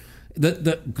house.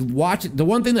 The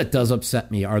one thing that does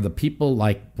upset me are the people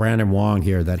like Brandon Wong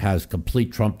here that has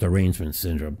complete Trump derangement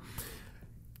syndrome.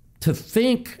 To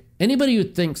think, anybody who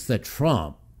thinks that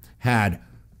Trump had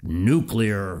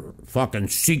nuclear fucking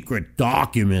secret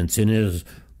documents in his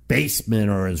basement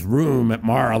or his room at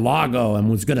Mar-a-Lago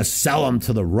and was going to sell them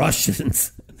to the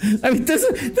Russians. I mean, this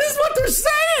is what they're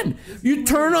saying. You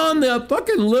turn on the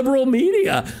fucking liberal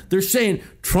media. They're saying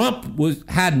Trump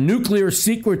had nuclear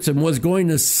secrets and was going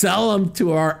to sell them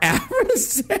to our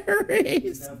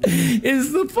adversaries.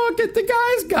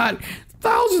 The guy's got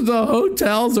thousands of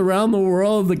hotels around the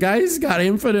world. The guy's got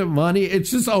infinite money.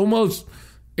 It's just almost,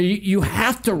 you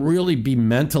have to really be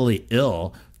mentally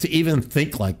ill to even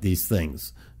think like these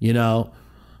things, you know?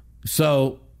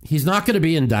 So he's not going to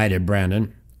be indicted,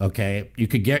 Brandon. Okay, you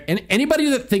could get anybody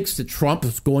that thinks that Trump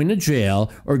is going to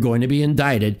jail or going to be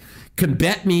indicted can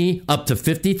bet me up to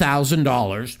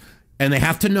 $50,000, and they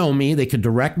have to know me. They could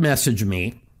direct message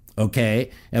me, okay,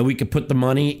 and we could put the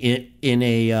money in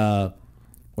a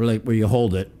where you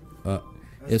hold it.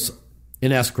 It's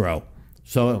in escrow.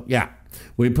 So yeah,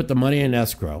 we put the money in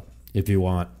escrow if you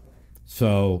want.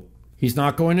 So he's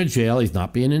not going to jail. He's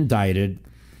not being indicted.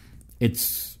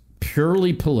 It's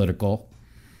purely political.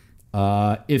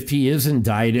 If he is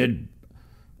indicted,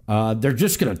 they're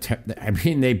just going to.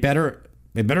 They better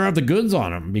have the goods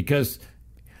on him, because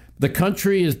the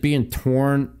country is being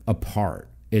torn apart.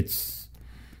 It's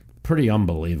pretty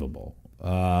unbelievable.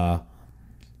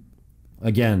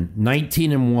 Again,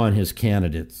 19-1 his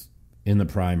candidates in the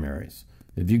primaries.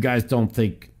 If you guys don't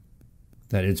think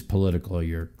that it's political,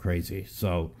 you're crazy.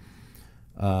 So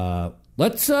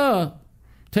let's tell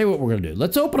you what we're going to do.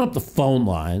 Let's open up the phone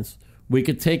lines. We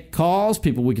could take calls,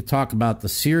 people. We could talk about the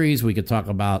series. We could talk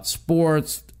about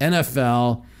sports,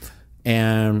 NFL,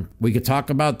 and we could talk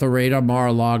about the raid on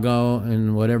Mar-a-Lago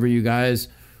and whatever you guys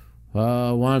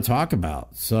want to talk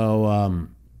about. So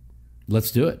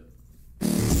let's do it.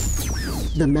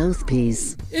 The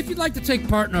Mouthpiece. If you'd like to take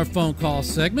part in our phone call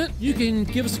segment, you can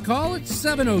give us a call at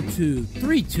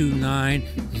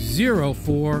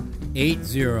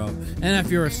 702-329-0480. And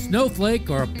if you're a snowflake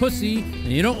or a pussy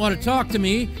and you don't want to talk to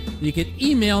me, you can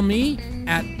email me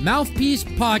at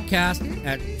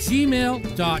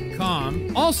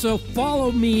mouthpiecepodcast@gmail.com. Also,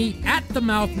 follow me at the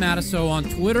Mouth Matusow on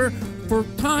Twitter for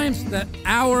times that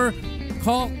our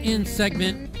call-in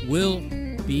segment will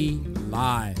be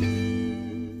live.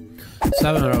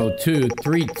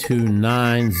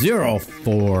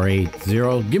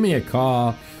 702-329-0480. Give me a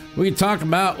call. We can talk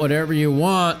about whatever you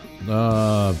want.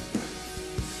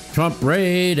 Trump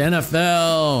raid,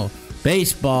 NFL,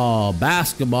 baseball,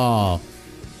 basketball.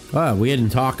 We didn't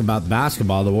talk about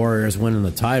basketball. The Warriors winning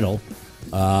the title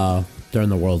during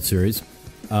the World Series.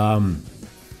 Whatever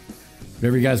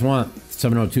you guys want.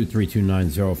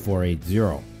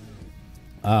 702-329-0480.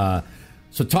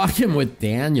 So talking with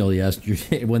Daniel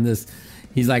yesterday when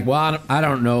he's like, well, I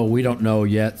don't know. We don't know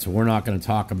yet, so we're not going to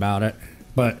talk about it.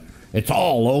 But it's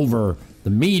all over the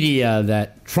media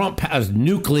that Trump has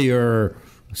nuclear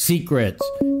secrets.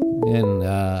 And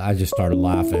I just started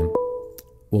laughing.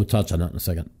 We'll touch on that in a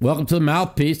second. Welcome to the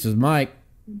Mouthpiece. This is Mike.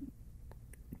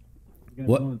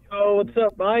 What? Oh, what's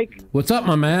up, Mike? What's up,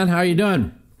 my man? How you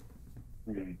doing?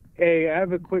 Hey, I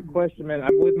have a quick question, man.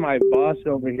 I'm with my boss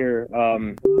over here.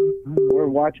 We're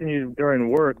watching you during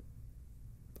work.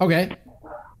 Okay.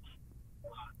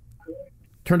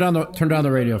 Turn down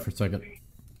the radio for a second.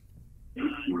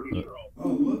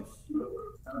 Oh, whoops.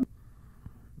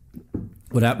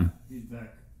 What happened? He's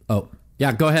back. Oh,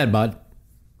 yeah. Go ahead, bud.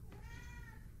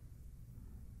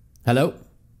 Hello?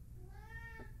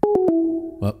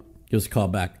 Well, give us a call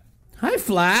back. Hi,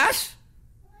 Flash.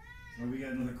 Oh, we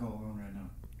got another call on right now.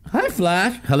 Hi,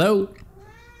 Flash. Hello.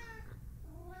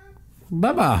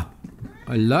 Bubba.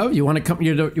 I love you. Want to come?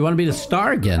 You want to be the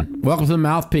star again? Welcome to the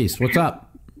Mouthpiece. What's up?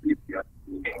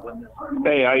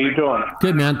 Hey, how you doing?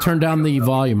 Good, man. Turn down the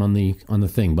volume on the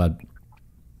thing, bud.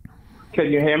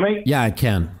 Can you hear me? Yeah, I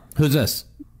can. Who's this?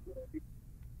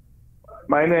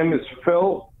 My name is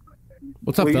Phil.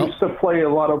 What's up, We Phil? used to play a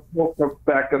lot of poker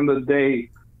back in the day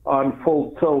on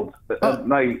Full Tilt at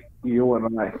night, you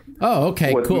and I. Oh,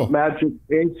 okay, with cool. Magic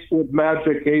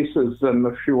Aces and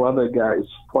a few other guys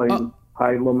playing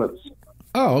high limits.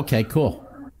 Oh, okay, cool.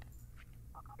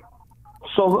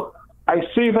 So I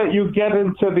see that you get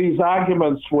into these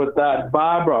arguments with that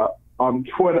Barbara on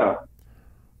Twitter.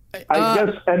 I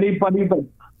guess anybody that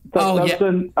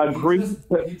doesn't agree,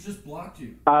 He just blocked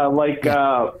you.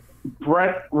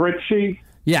 Brett Ritchie,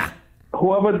 Yeah.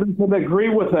 whoever doesn't agree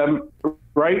with him,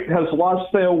 right, has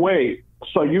lost their way.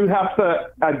 So you have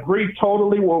to agree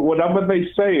totally with whatever they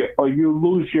say, or you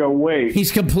lose your way.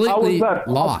 He's How completely is that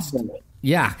lost. possible?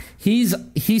 Yeah, he's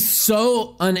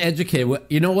so uneducated.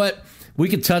 You know what? We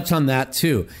could touch on that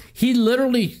too. He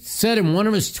literally said in one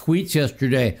of his tweets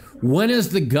yesterday, when has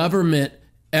the government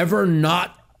ever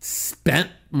not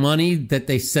spent money that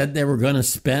they said they were going to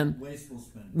spend? Wasteful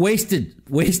spending.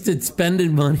 Wasted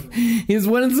spending money.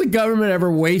 When has the government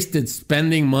ever wasted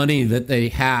spending money that they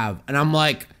have? And I'm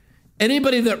like,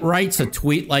 anybody that writes a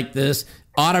tweet like this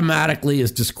automatically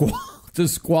is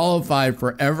disqualified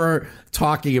for ever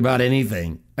talking about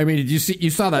anything. I mean, you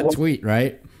saw that tweet,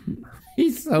 right?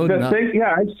 He's so nuts.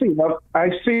 Yeah, I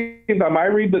see them. I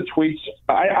read the tweets.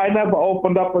 I never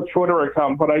opened up a Twitter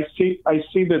account, but I see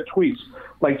the tweets.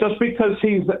 Like, just because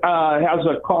he's has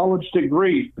a college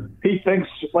degree, he thinks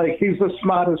like he's the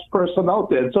smartest person out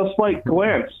there. Just like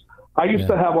Glantz. I used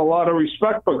to have a lot of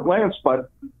respect for Glantz,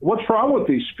 but what's wrong with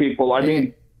these people? I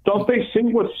mean, don't they see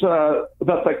what's that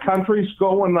the country's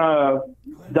going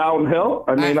downhill?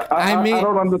 I mean, I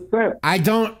don't understand. I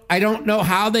don't know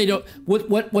how they don't.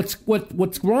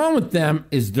 What's wrong with them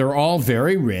is they're all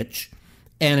very rich,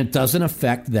 and it doesn't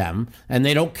affect them, and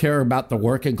they don't care about the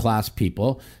working class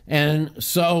people, and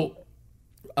so,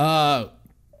 they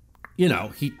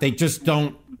just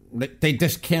don't. They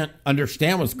just can't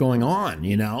understand what's going on,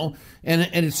 and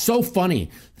it's so funny.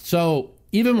 So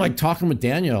even like talking with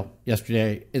Daniel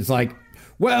yesterday, it's like,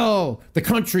 well, the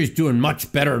country's doing much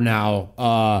better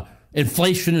now.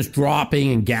 Inflation is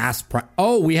dropping and gas price.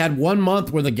 Oh, we had 1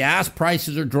 month where the gas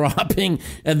prices are dropping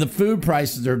and the food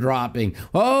prices are dropping.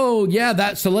 Oh,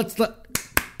 yeah, so let's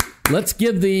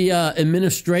give the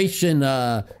administration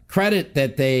credit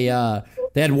that they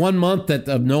had 1 month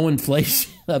of no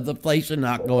inflation, of the inflation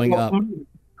not going up.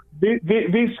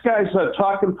 These guys are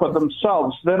talking for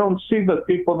themselves. They don't see the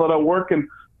people that are working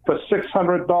for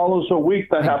 $600 a week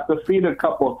that have to feed a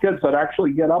couple of kids that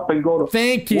actually get up and go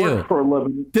to work for a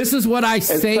living. This is what I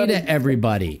say to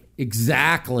everybody.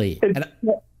 Exactly.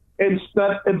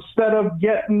 Instead of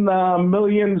getting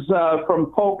millions from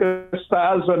Poker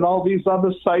Stars and all these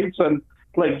other sites and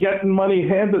like getting money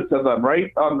handed to them,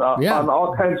 right, on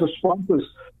all kinds of sponsors,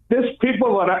 there's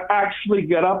people that actually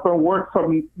get up and work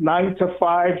from 9 to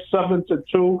 5, 7 to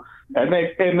 2, and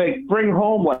they bring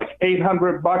home like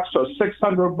 $800 or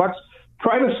 $600,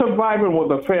 trying to survive it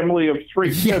with a family of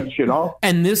 3 kids, you know?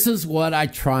 And this is what I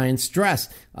try and stress.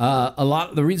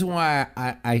 The reason why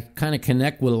I kind of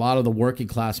connect with a lot of the working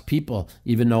class people,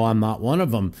 even though I'm not one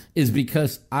of them, is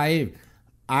because I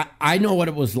know what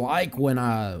it was like when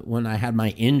I had my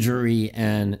injury,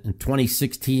 and in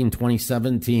 2016,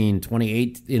 2017,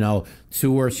 2018,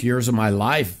 2 worst years of my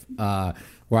life,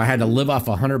 where I had to live off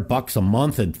 $100 a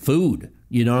month in food.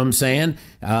 You know what I'm saying?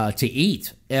 To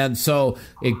eat. And so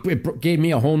it gave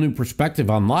me a whole new perspective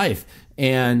on life.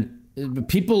 And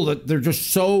people, they're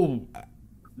just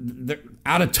they're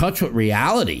out of touch with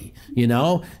reality,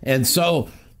 And so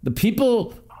the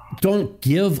people don't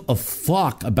give a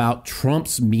fuck about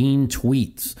Trump's mean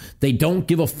tweets. They don't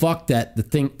give a fuck that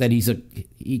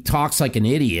he talks like an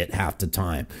idiot half the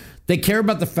time. They care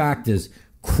about the fact is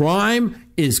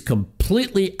crime is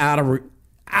completely out of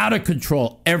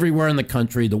control everywhere in the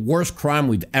country, the worst crime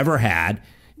we've ever had,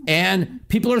 and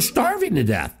people are starving to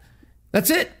death. That's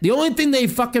it. The only thing they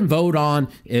fucking vote on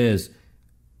is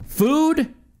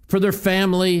food for their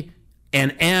family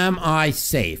and am I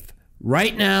safe?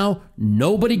 Right now,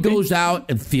 nobody goes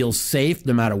out and feels safe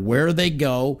no matter where they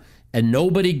go, and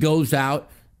nobody goes out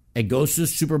and goes to the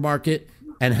supermarket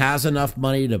and has enough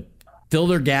money to fill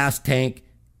their gas tank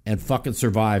and fucking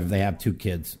survive if they have 2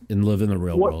 kids and live in the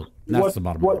real world. That's the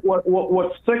bottom line.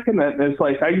 What's sickening is,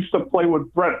 like, I used to play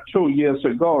with Brett 2 years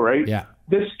ago, right? Yeah.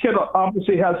 This kid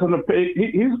obviously has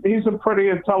he's a pretty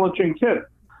intelligent kid.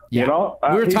 Yeah.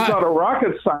 He's not a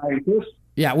rocket scientist.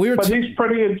 Yeah, but he's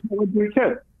pretty intelligent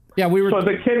kid. Yeah, So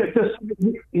the kid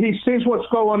he sees what's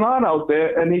going on out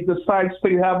there, and he decides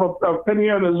to have an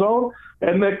opinion of his own.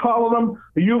 And they're calling him,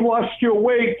 "You lost your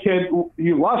way, kid.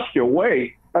 You lost your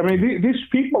way." I mean, these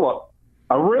people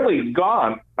are really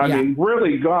gone. I mean,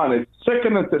 really gone. It's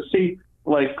sickening to see,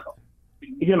 like,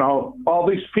 all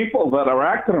these people that are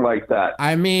acting like that.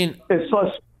 I mean, it's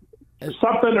just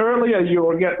something earlier you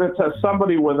were getting to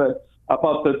somebody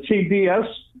about the TDS.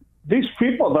 These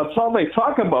people, that's all they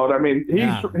talk about. I mean,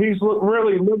 he's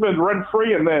really living rent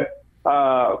free in their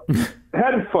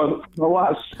head for the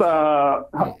last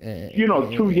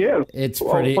 2 years. It's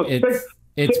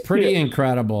pretty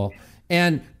incredible.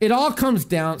 And it all comes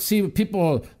down. See,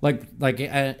 people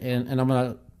and I'm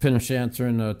gonna finish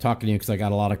answering, talking to you because I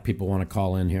got a lot of people want to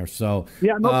call in here. So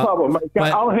no problem.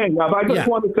 I'll hang up. I just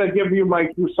wanted to give you my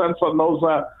 2 cents on those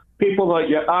people that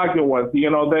you argue with.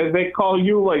 They call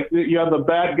you like you're the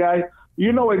bad guy.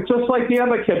 It's just like the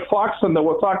other kid, Foxon, that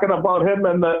we're talking about him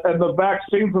and the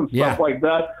vaccines and stuff like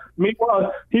that.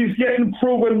 Meanwhile, he's getting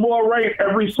proven more right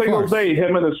every single day,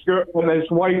 him and his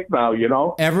wife now,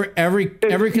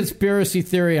 Every conspiracy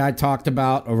theory I talked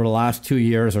about over the last 2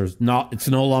 years it's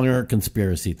no longer a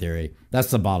conspiracy theory. That's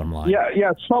the bottom line.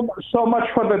 Yeah. So much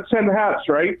for the tin hats,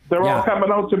 right? They're all coming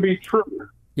out to be true.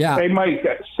 Yeah. Hey, Mike,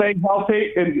 stay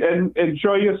healthy and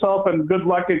enjoy yourself, and good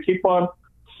luck, and keep on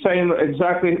saying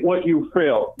exactly what you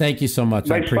feel. Thank you so much.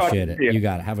 Nice I appreciate it. You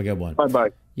got it. Have a good one.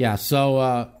 Bye-bye. Yeah.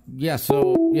 So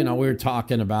we were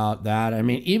talking about that. I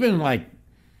mean, even like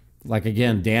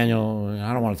again, Daniel,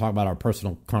 I don't want to talk about our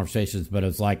personal conversations, but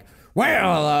it's like, he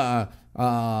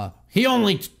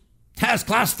only has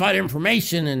classified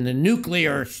information and the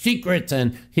nuclear secrets,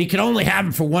 and he can only have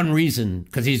them for one reason,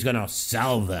 because he's going to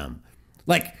sell them.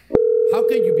 Like, how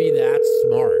could you be that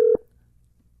smart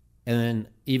and then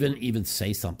even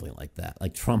say something like that?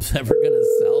 Like, Trump's ever going to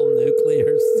sell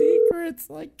nuclear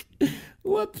secrets? Like,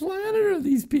 what planet are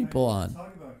these people on?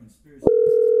 Talk about conspiracy.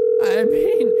 I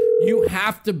mean, you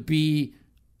have to be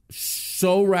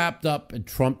so wrapped up in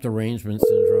Trump derangement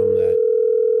syndrome that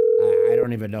I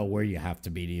don't even know where you have to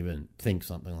be to even think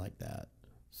something like that.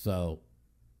 So,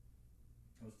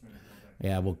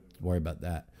 yeah, we'll worry about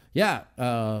that. Yeah,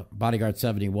 Bodyguard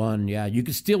 71. Yeah, you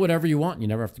can steal whatever you want. You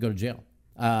never have to go to jail.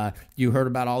 You heard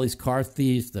about all these car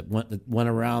thieves that went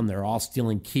around. They're all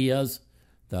stealing Kias,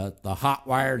 the hot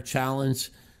wire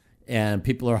challenge, and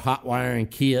people are hot wiring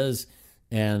Kias,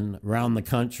 and around the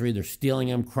country they're stealing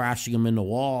them, crashing them into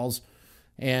walls.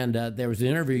 And there was an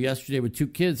interview yesterday with 2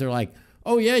 kids. They're like,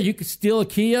 "Oh yeah, you could steal a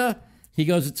Kia." He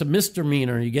goes, "It's a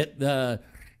misdemeanor. You get a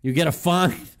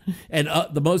fine, and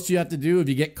the most you have to do if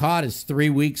you get caught is 3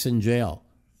 weeks in jail."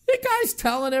 The guy's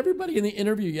telling everybody in the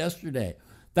interview yesterday.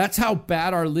 That's how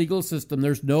bad our legal system.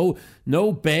 There's no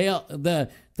bail.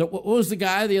 What was the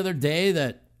guy the other day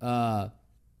that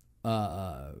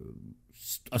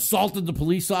assaulted the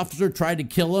police officer, tried to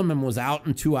kill him, and was out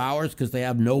in 2 hours because they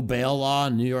have no bail law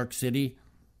in New York City?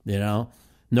 No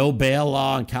bail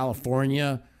law in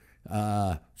California.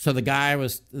 So the guy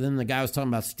was talking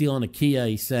about stealing a Kia.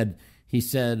 He said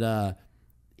he's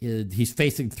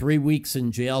facing 3 weeks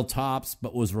in jail tops,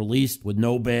 but was released with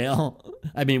no bail.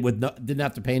 I mean, didn't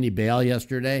have to pay any bail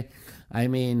yesterday. I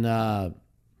mean,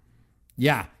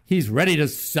 yeah, he's ready to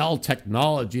sell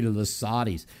technology to the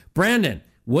Saudis. Brandon,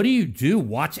 what do you do?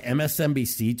 Watch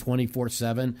MSNBC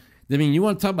 24/7? I mean, you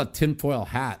want to talk about tinfoil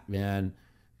hat, man?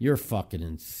 You're fucking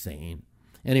insane.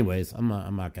 Anyways, I'm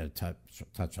not gonna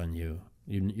touch on you.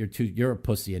 You're a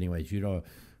pussy, anyways. You know,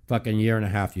 fucking year and a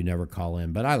half you never call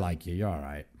in, but I like you. You're all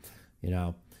right, you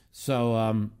know.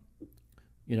 So,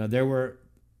 you know, they were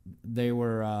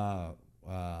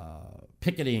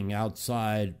picketing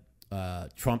outside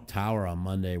Trump Tower on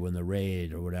Monday when the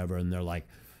raid or whatever, and they're like,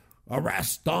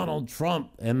 arrest Donald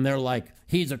Trump, and they're like,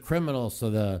 he's a criminal. So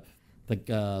the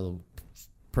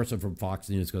person from Fox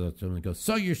News goes up to him and goes,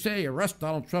 so you say arrest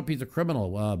Donald Trump, he's a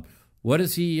criminal. What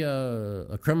is he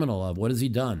a criminal of? What has he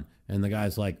done? And the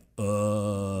guy's like,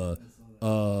 I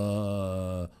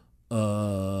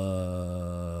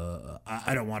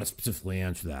don't want to specifically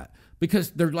answer that,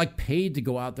 because they're like paid to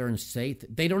go out there and say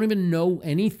they don't even know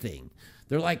anything.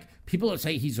 They're like, people that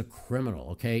say he's a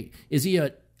criminal, okay? Is he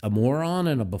a moron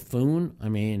and a buffoon? I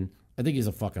mean, I think he's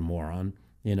a fucking moron,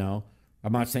 you know?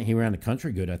 I'm not saying he ran the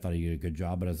country good. I thought he did a good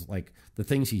job, but it's like the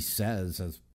things he says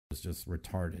is just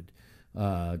retarded,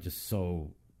 just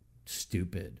so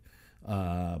stupid.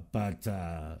 But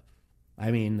I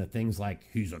mean, the things like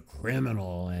he's a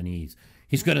criminal and he's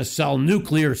going to sell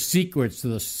nuclear secrets to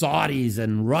the Saudis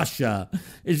and Russia.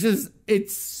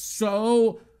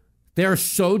 They're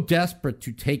so desperate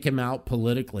to take him out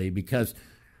politically because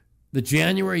the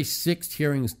January 6th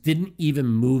hearings didn't even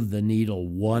move the needle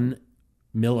 1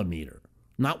 millimeter.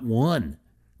 Not one,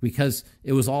 because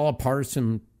it was all a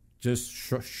partisan just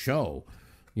show,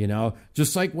 you know,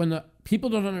 just like when the people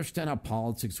don't understand how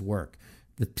politics work.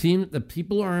 The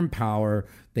people are in power.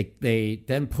 They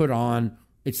then put on,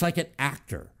 it's like an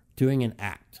actor doing an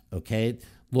act. Okay.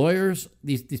 Lawyers,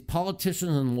 these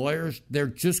politicians and lawyers, they're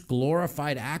just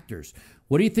glorified actors.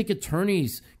 What do you think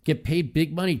attorneys get paid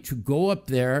big money to go up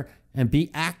there and be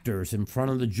actors in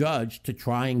front of the judge to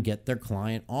try and get their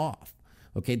client off?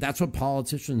 Okay, that's what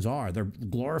politicians are. They're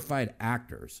glorified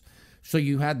actors. So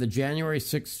you had the January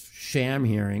 6th sham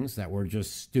hearings that were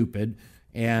just stupid,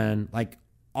 and like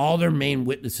all their main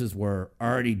witnesses were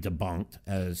already debunked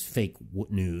as fake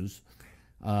news.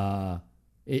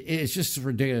 It's just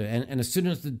ridiculous. And as soon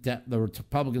as the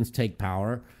Republicans take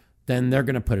power, then they're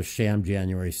going to put a sham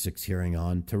January 6th hearing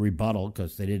on to rebuttal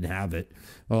because they didn't have it.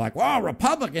 They're like, well,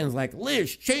 Republicans like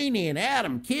Liz Cheney and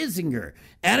Adam Kinzinger.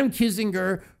 Adam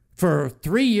Kinzinger, for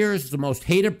 3 years, the most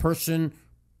hated person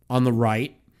on the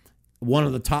right, one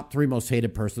of the top 3 most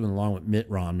hated persons, along with Mitt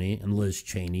Romney and Liz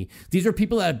Cheney. These are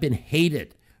people that have been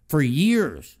hated for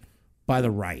years by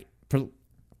the right, for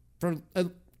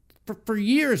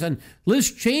years. And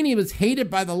Liz Cheney was hated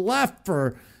by the left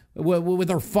with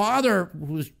her father,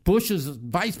 who was Bush's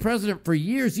vice president for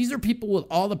years. These are people with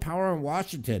all the power in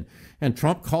Washington. And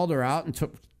Trump called her out and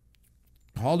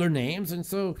called her names, and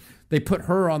so they put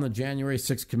her on the January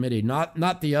 6th committee,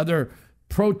 not the other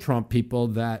pro-Trump people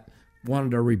that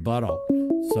wanted a rebuttal.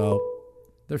 So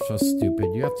they're so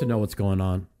stupid. You have to know what's going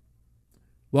on.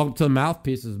 Welcome to the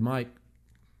Mouthpieces, Mike.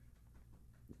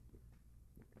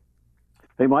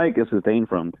 Hey, Mike, this is Dane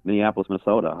from Minneapolis,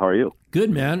 Minnesota. How are you?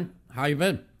 Good, man. How you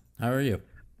been? How are you?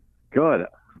 Good.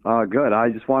 Good. I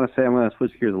just want to say I'm going to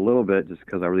switch gears a little bit just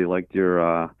because I really liked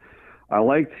your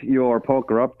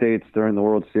poker updates during the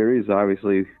World Series.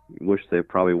 Obviously, wish they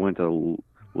probably went a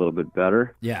little bit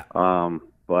better. Yeah.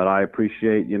 But I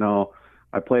appreciate,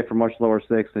 I play for much lower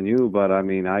stakes than you, but I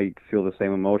mean, I feel the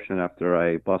same emotion after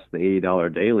I bust the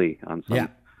 $80 daily on some,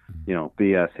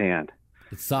 BS hand.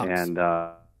 It sucks. And,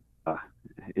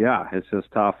 it's just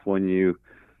tough when you,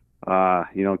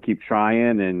 keep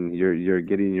trying and you're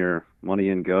getting your money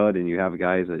in good and you have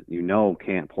guys that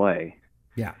can't play.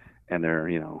 Yeah. And they're,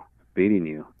 beating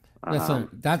you. Listen,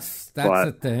 that's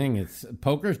the thing. It's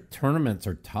poker tournaments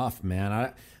are tough,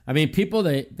 man. I mean, people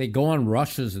they go on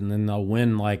rushes and then they'll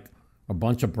win like a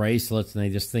bunch of bracelets and they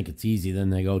just think it's easy. Then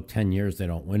they go 10 years, they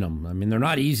don't win them. I mean, they're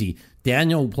not easy.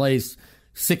 Daniel plays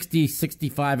 60,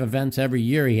 65 events every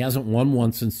year. He hasn't won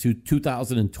one since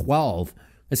 2012.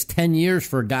 It's 10 years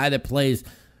for a guy that plays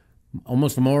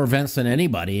almost more events than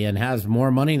anybody and has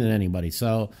more money than anybody.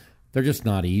 So they're just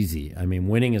not easy. I mean,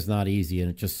 winning is not easy, and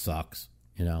it just sucks,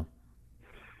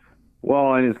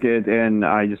 Well, and it's good, and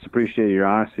I just appreciate your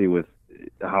honesty with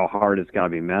how hard it's got to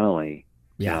be mentally.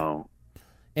 Yeah.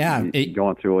 Yeah,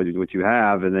 going through what you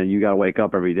have, and then you got to wake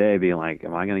up every day being like,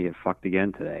 "Am I going to get fucked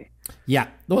again today?" Yeah,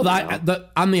 well,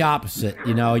 I'm the opposite.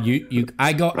 You know,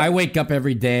 I wake up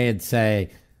every day and say,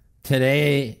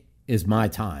 today is my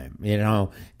time. You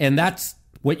know, and that's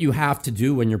what you have to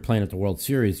do when you're playing at the World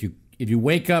Series. If you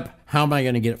wake up, how am I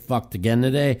going to get fucked again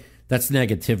today? That's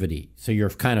negativity. So you're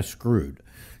kind of screwed.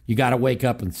 You got to wake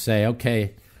up and say,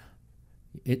 okay,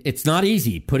 it's not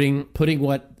easy putting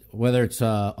whether it's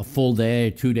a full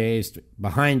day, 2 days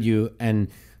behind you and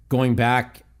going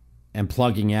back and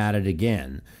plugging at it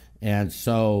again. And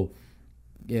so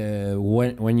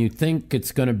when you think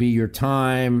it's going to be your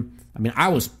time, I mean, I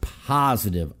was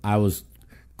positive I was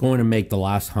going to make the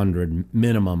last 100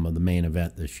 minimum of the main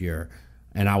event this year,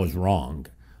 and I was wrong.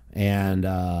 And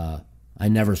I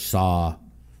never saw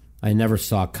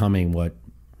coming what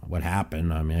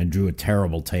happened. I mean, I drew a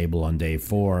terrible table on day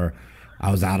 4.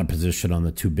 I was out of position on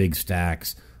the 2 big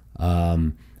stacks.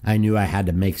 I knew I had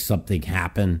to make something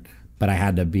happen, but I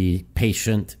had to be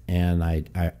patient, and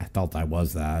I felt I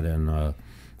was that. And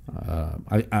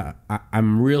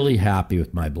I'm really happy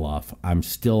with my bluff. I'm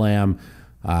still am.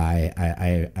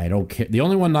 I don't care. The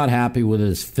only one not happy with it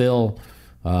is Phil.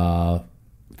 Phil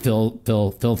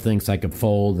thinks I could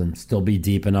fold and still be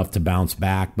deep enough to bounce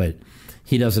back, but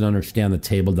he doesn't understand the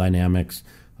table dynamics.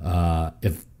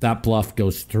 If that bluff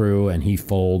goes through and he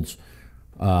folds,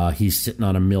 he's sitting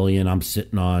on $1 million. I'm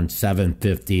sitting on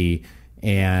 $750,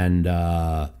 and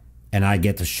I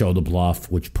get to show the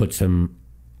bluff, which puts him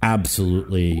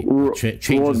absolutely changes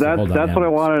the whole dynamics. That's what I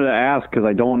wanted to ask, because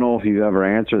I don't know if you've ever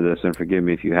answered this, and forgive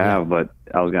me if you have, but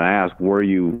I was going to ask, were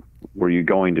you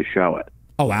going to show it?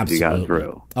 Oh, absolutely. You got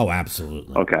through. Oh,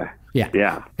 absolutely. Okay.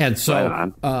 Yeah. And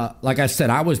so, like I said,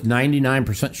 I was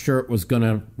 99% sure it was going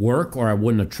to work, or I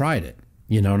wouldn't have tried it.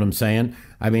 You know what I'm saying?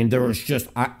 I mean, there was just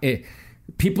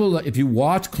people. If you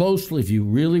watch closely, if you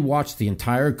really watch the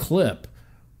entire clip,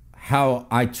 how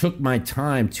I took my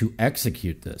time to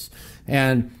execute this,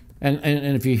 and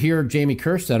if you hear Jamie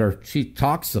Kerstetter, she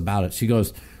talks about it. She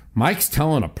goes, "Mike's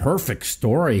telling a perfect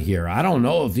story here. I don't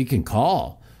know if he can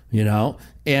call." You know,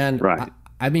 and right.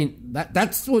 I mean,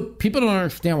 that's what people don't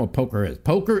understand what poker is.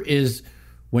 Poker is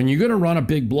when you're going to run a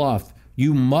big bluff,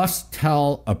 you must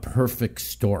tell a perfect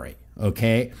story,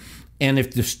 okay? And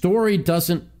if the story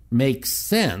doesn't make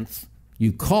sense,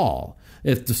 you call.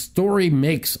 If the story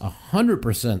makes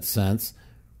 100% sense,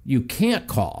 you can't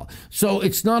call. So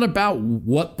it's not about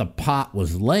what the pot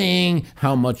was laying,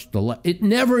 how much it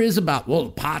never is about, well,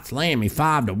 the pot's laying me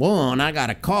 5-1, I got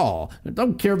to call. I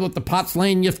don't care what the pot's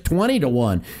laying you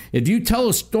 20-1. If you tell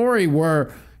a story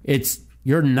where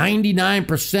you're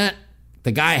 99%,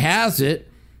 the guy has it.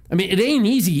 I mean, it ain't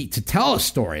easy to tell a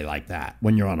story like that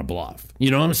when you're on a bluff. You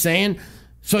know what I'm saying?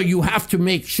 So you have to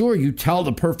make sure you tell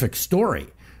the perfect story.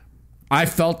 I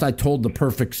felt I told the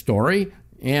perfect story.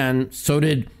 And so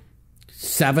did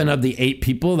 7 of the 8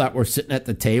 people that were sitting at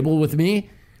the table with me.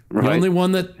 Right. The only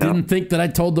one that didn't think that I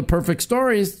told the perfect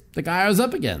story is the guy I was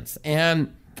up against.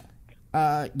 And,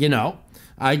 you know,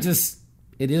 it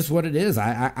is what it is.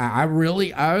 When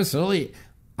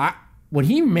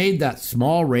he made that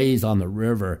small raise on the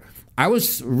river,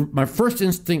 my first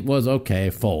instinct was,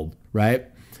 okay, fold, right?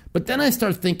 But then I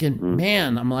started thinking,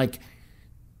 man, I'm like,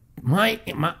 my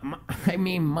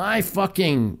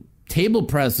fucking table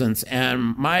presence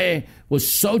and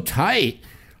was so tight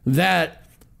that,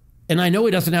 and I know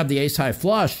he doesn't have the ace high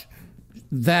flush,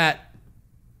 that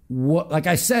like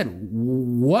I said,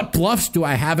 what bluffs do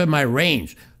I have in my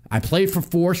range? I played for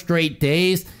 4 straight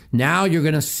days. Now you're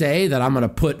going to say that I'm going to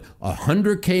put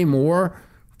 $100K more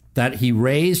that he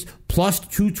raised plus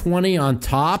 220 on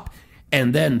top,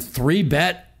 and then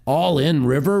 3-bet all in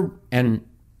river and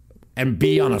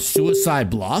be on a suicide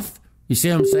bluff. You see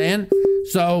what I'm saying?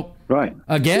 So right.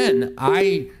 Again,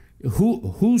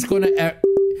 who's going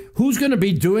to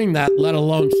be doing that? Let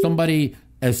alone somebody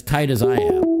as tight as I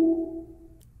am.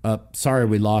 Sorry,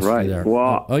 we lost you there.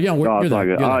 Well, you're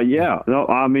there. Yeah. No,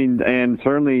 I mean, and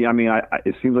certainly, I mean,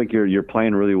 it seems like you're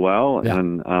playing really well, yeah.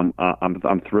 And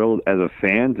I'm thrilled as a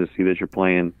fan to see that you're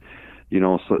playing, you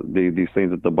know, these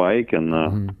things at the bike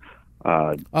and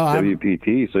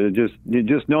WPT. So you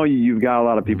just know you've got a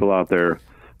lot of people out there.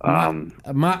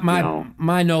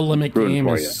 My no limit game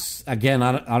is, again,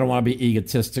 I don't want to be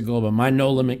egotistical, but my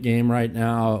no limit game right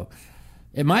now,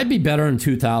 it might be better in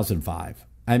 2005.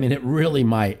 I mean, it really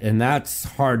might, and that's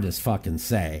hard to fucking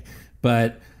say.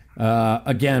 But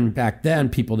again, back then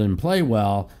people didn't play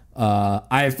well.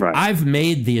 I've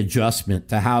made the adjustment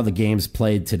to how the game's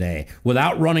played today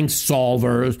without running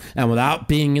solvers and without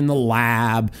being in the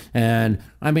lab. And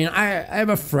I mean, I have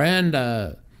a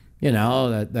friend.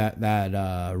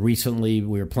 that recently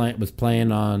we was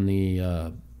playing on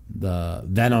the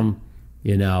Venom.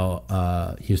 He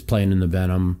was playing in the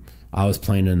Venom. I was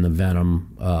playing in the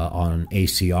Venom on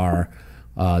ACR.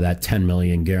 That $10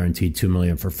 million guaranteed, $2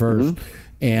 million for first,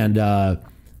 and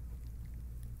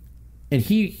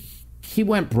he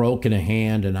went broke in a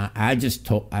hand, and I just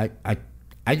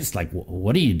like,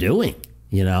 what are you doing?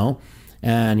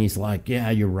 And he's like,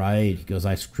 yeah, you're right. He goes,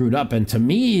 I screwed up. And to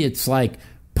me, it's like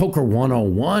Poker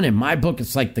 101. In my book,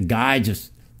 it's like the guy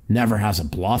just never has a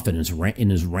bluff in his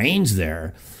range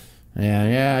there.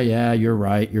 And yeah, you're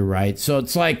right. So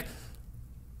it's like,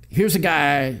 here's a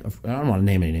guy, I don't want to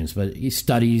name any names, but he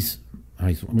studies.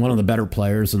 He's one of the better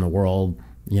players in the world,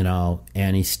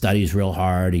 and he studies real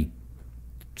hard. He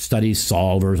studies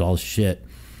solvers, all shit.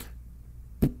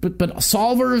 But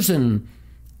solvers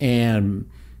and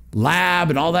lab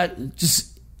and all that,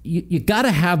 just you got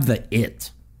to have the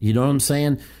it. You know what I'm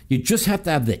saying? You just have to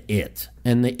have the it,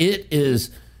 and the it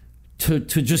is to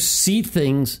just see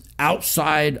things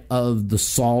outside of the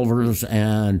solvers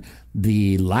and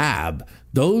the lab.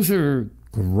 Those are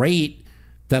great.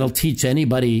 That'll teach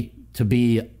anybody to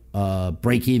be a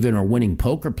break even or winning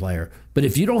poker player. But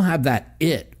if you don't have that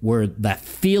it, where that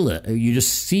feel it, you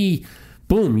just see.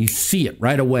 Boom, you see it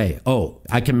right away. Oh,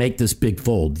 I can make this big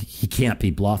fold. He can't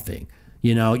be bluffing.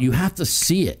 You have to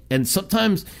see it. And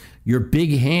sometimes your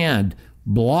big hand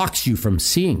blocks you from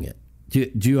seeing it.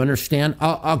 Do you understand?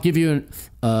 I'll give you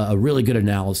a really good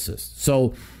analysis.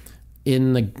 So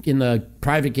in the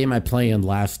private game I played in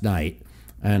last night,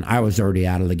 and I was already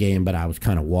out of the game, but I was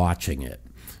kind of watching it.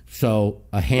 So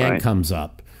a hand comes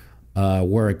up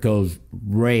where it goes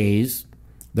raise.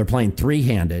 They're playing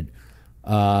three-handed.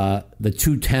 The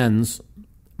two tens,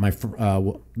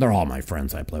 they're all my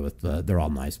friends I play with. They're all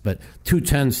nice, but two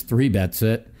tens, three bets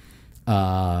it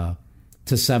to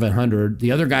 700.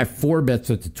 The other guy four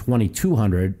bets it to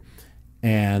 2,200,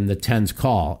 and the tens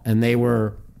call. And they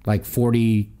were like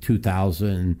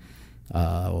 42,000.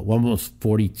 One was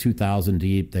 42,000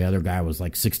 deep. The other guy was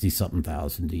like 60-something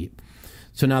thousand deep.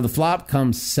 So now the flop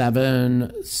comes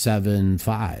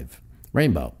 7-7-5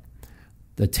 rainbow.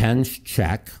 The tens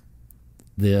check.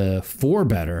 The four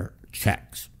better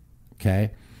checks,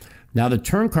 okay? Now the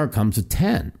turn card comes a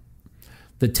 10.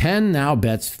 The 10 now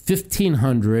bets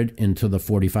 1,500 into the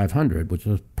 4,500, which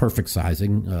is perfect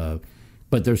sizing.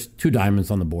 But there's two diamonds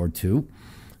on the board too,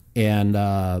 and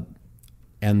the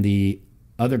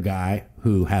other guy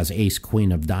who has ace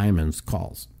queen of diamonds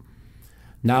calls.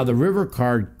 Now the river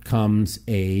card comes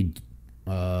a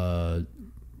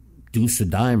deuce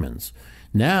of diamonds.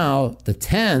 Now the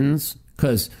tens,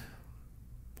 because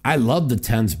I love the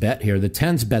tens bet here. The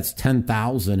tens bets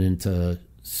 10,000 into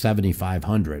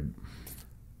 7,500.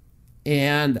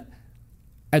 And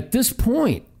at this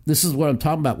point, this is what I'm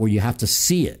talking about, where you have to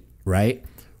see it, right?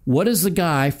 What does the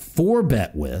guy four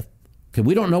bet with? Because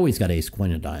we don't know he's got ace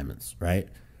queen of diamonds, right?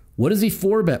 What does he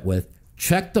four bet with?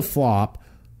 Check the flop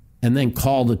and then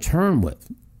call the turn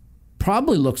with.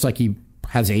 Probably looks like he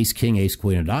has ace king, ace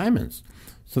queen of diamonds.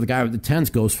 So the guy with the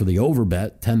tens goes for the over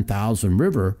bet, 10,000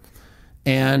 river.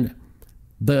 And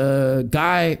the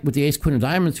guy with the ace queen of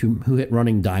diamonds who hit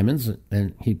running diamonds,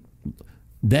 and he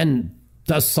then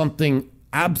does something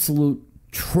absolute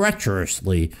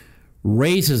treacherously,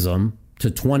 raises them to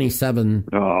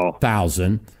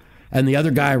 27,000, and the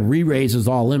other guy re-raises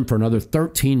all in for another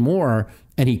 13 more,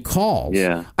 and he calls.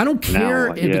 Yeah. I don't care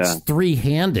if it's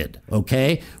three-handed,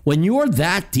 okay? When you're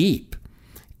that deep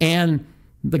and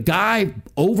the guy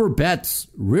overbets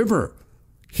river,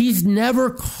 he's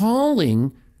never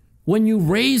calling when you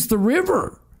raise the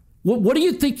river. What do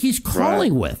you think he's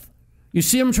calling with? You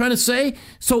see what I'm trying to say?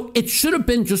 So it should have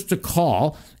been just a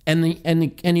call, and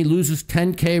he loses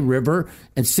 10K river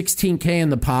and 16K in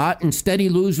the pot. Instead, he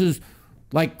loses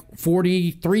like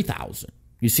 43,000.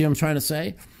 You see what I'm trying to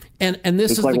say? And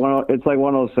this it's is like it's like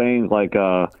one of those sayings like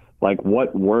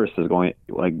what worse is going,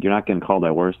 like you're not getting called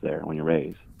that worse there when you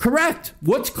raise. Correct.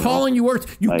 What's calling you worse?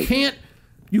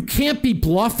 You can't be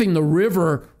bluffing the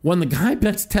river when the guy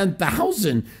bets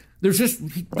 10,000. There's just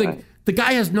the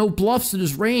guy has no bluffs in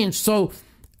his range, so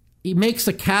he makes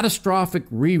a catastrophic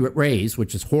raise,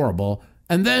 which is horrible.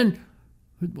 And then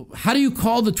how do you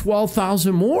call the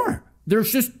 12,000 more?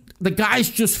 There's just the guy's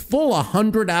just full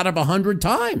 100 out of 100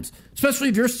 times, especially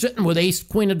if you're sitting with ace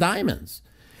queen of diamonds.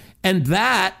 And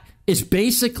that is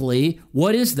basically,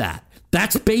 what is that?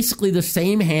 That's basically the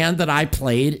same hand that I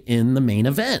played in the main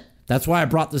event. That's why I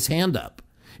brought this hand up.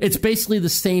 It's basically the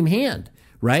same hand,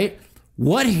 right?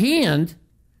 What hand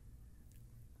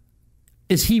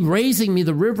is he raising me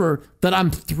the river that I'm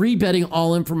 3-betting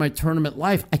all in for my tournament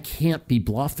life? I can't be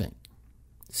bluffing.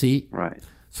 See? Right.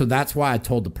 So that's why I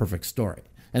told the perfect story.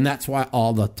 And that's why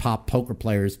all the top poker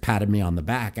players patted me on the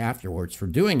back afterwards for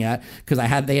doing that, because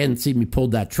they hadn't seen me pull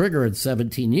that trigger in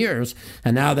 17 years,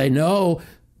 and now they know.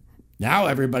 Now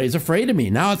everybody's afraid of me.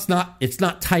 Now it's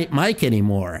not tight Mike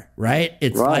anymore, right?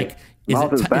 It's right. like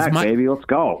Mouth is back, baby. Let's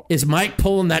go. Is Mike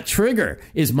pulling that trigger?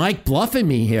 Is Mike bluffing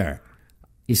me here?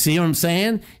 You see what I'm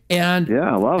saying? And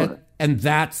yeah, I love it. And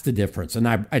that's the difference. And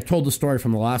I told the story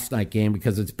from the last night game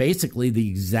because it's basically the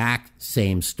exact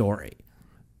same story.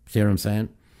 See what I'm saying?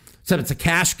 Except it's a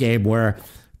cash game where,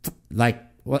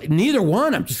 neither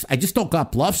one. I just don't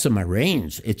got bluffs in my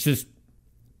range. It's just,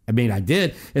 I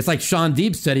did. It's like Sean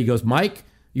Deeb said. He goes, Mike,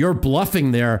 you're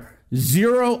bluffing there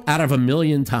 0 out of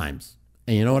 1,000,000 times.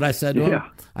 And you know what I said to him?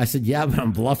 I said, yeah, but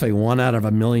I'm bluffing 1 out of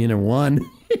 1,000,001.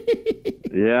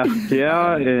 Yeah.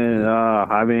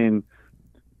 And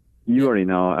you already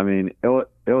know.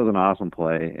 It was an awesome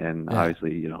play, and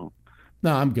obviously, No,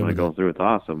 I'm good. When it goes through, it's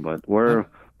awesome. But we're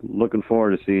looking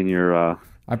forward to seeing your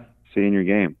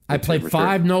game. I played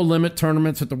 5 no limit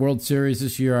tournaments at the World Series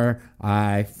this year.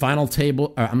 I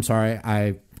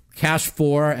cashed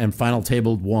 4 and final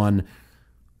tabled 1.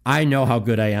 I know how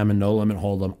good I am in no limit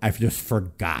hold'em. I just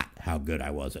forgot how good I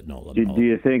was at no limit hold'em. Do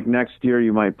you think next year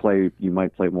you might play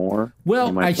more?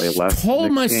 Well, I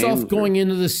told myself going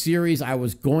into the series I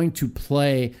was going to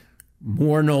play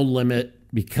more no limit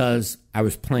because I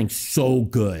was playing so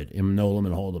good in no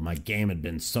limit hold'em. My game had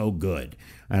been so good,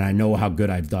 and I know how good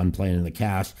I've done playing in the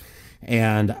cash.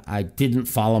 And I didn't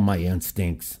follow my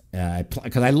instincts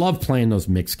because I love playing those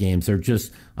mixed games.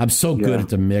 I'm so good at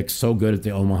the mix, so good at the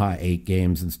Omaha 8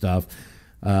 games and stuff.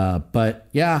 But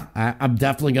yeah, I'm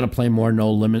definitely going to play more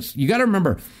no limits. You got to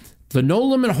remember, the no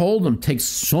limit hold'em takes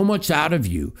so much out of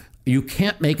you. You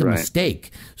can't make a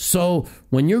mistake. So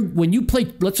when you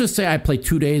play, let's just say I play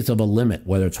 2 days of a limit,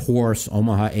 whether it's horse,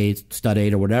 Omaha 8, stud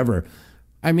 8, or whatever.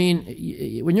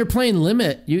 When you're playing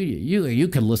limit, you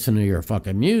can listen to your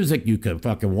fucking music. You could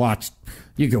fucking watch.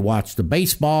 You could watch the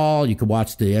baseball. You could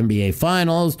watch the NBA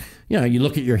finals. You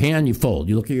look at your hand, you fold.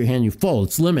 You look at your hand, you fold.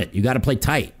 It's limit. You got to play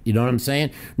tight. You know what I'm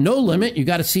saying? No limit. You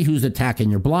got to see who's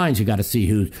attacking your blinds. You got to see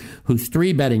who's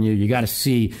 3-betting you. You got to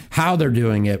see how they're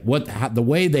doing it. The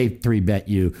way they 3-bet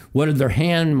you. What did their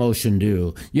hand motion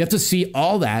do? You have to see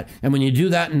all that. And when you do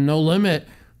that in no limit,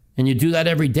 and you do that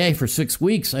every day for 6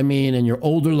 weeks, and you're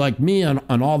older like me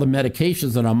on all the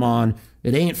medications that I'm on,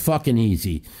 it ain't fucking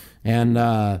easy. And,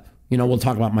 we'll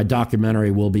talk about my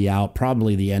documentary will be out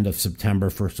probably the end of September,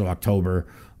 1st of October,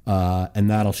 and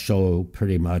that'll show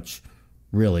pretty much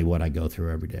really what I go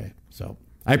through every day. So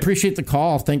I appreciate the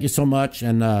call. Thank you so much,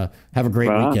 and have a great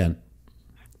weekend.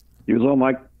 You as well,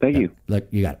 Mike. Thank you.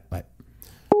 You got it. Bye.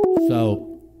 So...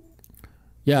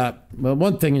 yeah, well,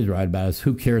 one thing he's right about is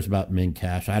who cares about min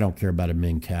cash? I don't care about a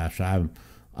min cash. I'm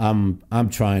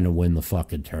trying to win the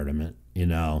fucking tournament.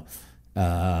 There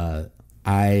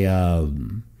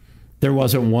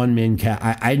wasn't one min cash.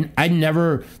 I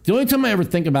never. The only time I ever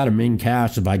think about a min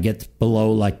cash is if I get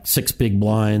below like 6 big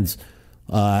blinds,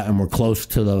 and we're close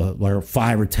to we're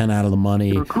 5 or 10 out of the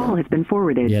money. Your call has been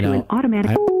forwarded to an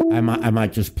automatic. I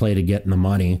might just play to get in the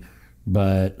money.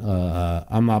 But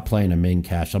I'm not playing a min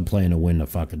cash. I'm playing to win the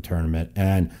fucking tournament.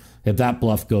 And if that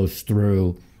bluff goes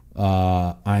through,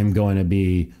 I'm going to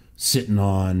be sitting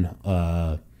on.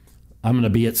 I'm going to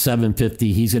be at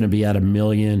 750. He's going to be at $1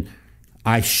 million.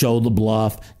 I show the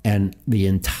bluff, and the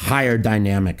entire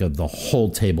dynamic of the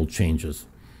whole table changes.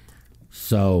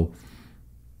 So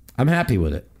I'm happy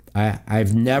with it.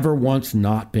 I've never once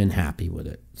not been happy with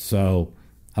it. So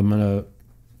I'm gonna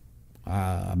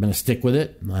stick with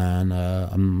it, and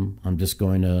I'm just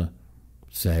going to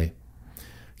say,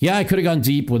 yeah, I could have gone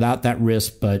deep without that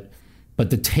risk, but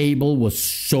the table was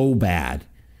so bad,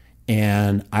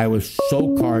 and I was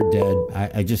so card dead.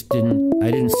 I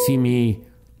didn't see me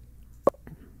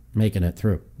making it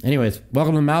through. Anyways,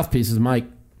 welcome to the Mouthpieces, Mike.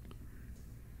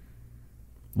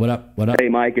 What up? Hey,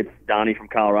 Mike, it's Donnie from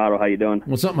Colorado. How you doing?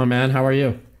 What's up, my man? How are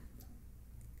you?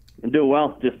 I'm doing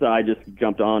well. I just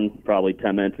jumped on probably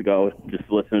 10 minutes ago, just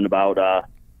listening about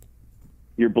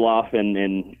your bluff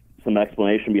and some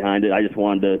explanation behind it. I just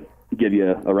wanted to give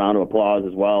you a round of applause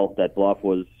as well. That bluff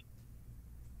was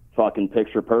fucking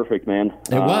picture perfect, man.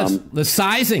 It was. The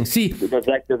sizing. See, does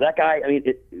that guy?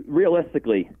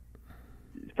 Realistically,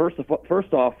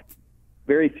 first off,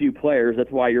 very few players.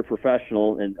 That's why you're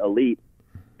professional and elite.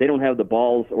 They don't have the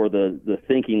balls or the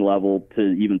thinking level to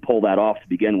even pull that off to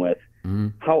begin with. Mm-hmm.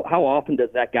 How often does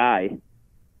that guy,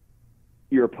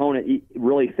 your opponent,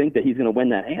 really think that he's going to win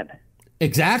that hand?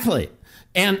 Exactly.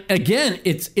 And again,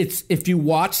 it's if you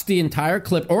watch the entire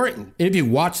clip, or if you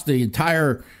watch the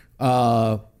entire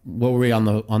what were we on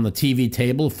the TV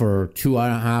table for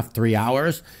 2.5, 3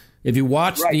 hours? If you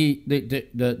watch the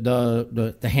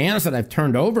hands that I've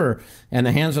turned over and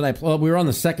the hands that we were on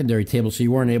the secondary table, so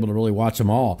you weren't able to really watch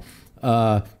them all.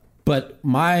 But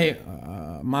my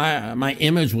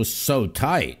image was so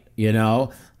tight, you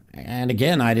know. And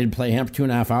again, I didn't play hand for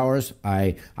 2.5 hours.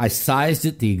 I sized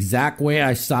it the exact way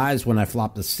I sized when I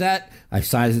flopped the set. I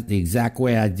sized it the exact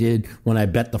way I did when I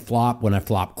bet the flop, when I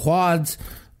flopped quads.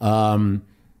 I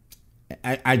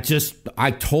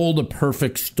told a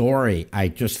perfect story. I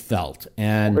just felt,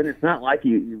 but it's not like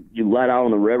you let out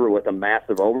on the river with a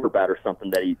massive overbet or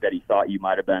something that he thought you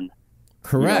might have been.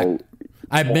 Correct. You know,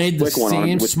 I made the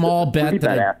same small bet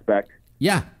aspect.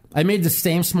 Yeah, I made the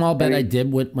same small bet I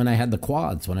did when I had the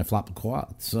quads, when I flopped the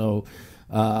quads. So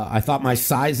I thought my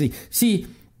sizing. See,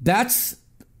 that's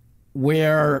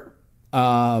where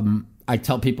I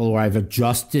tell people where I've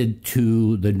adjusted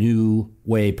to the new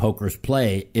way pokers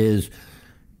play is,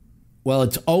 well,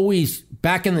 it's always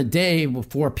back in the day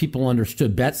before people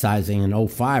understood bet sizing in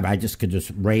 05, I just could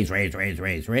just raise.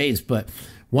 But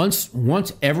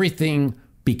once everything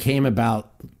became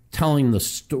about telling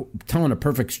a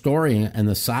perfect story and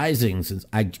the sizings,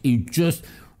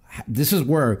 this is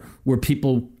where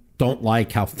people don't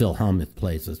like how Phil Hellmuth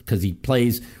plays this, because he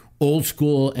plays old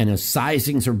school and his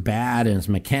sizings are bad and his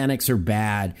mechanics are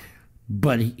bad,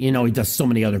 but he does so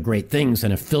many other great things.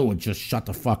 And if Phil would just shut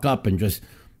the fuck up and just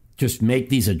make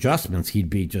these adjustments, he'd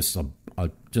be just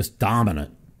just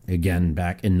dominant again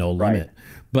back in No Limit.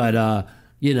 Right. But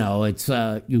it's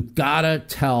you've got to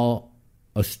tell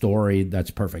a story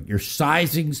that's perfect. Your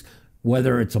sizings,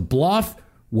 whether it's a bluff,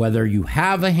 whether you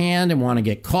have a hand and want to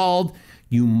get called,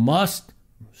 you must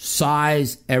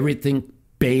size everything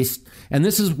based. And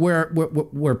this is where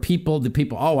people,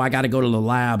 oh, I got to go to the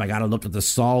lab, I got to look at the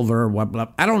solver, blah.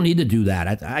 I don't need to do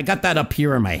that. I got that up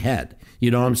here in my head.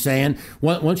 You know what I'm saying?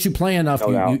 Once you play enough,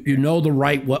 you know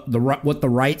what the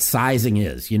right sizing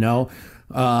is. You know.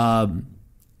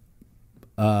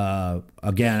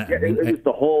 Again, it's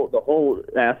the whole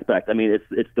aspect. I mean,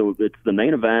 it's the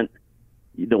main event.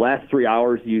 The last 3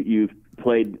 hours you've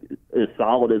played as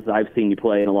solid as I've seen you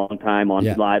play in a long time on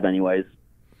live, anyways.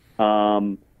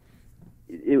 You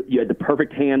had the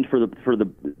perfect hand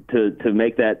to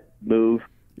make that move.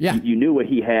 Yeah, you knew what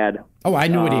he had. Oh, I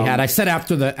knew what he had. I said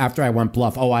after I went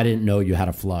bluff, oh, I didn't know you had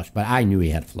a flush, but I knew he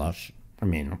had flush. I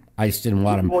mean, I just didn't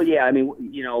want him. Well, yeah, I mean,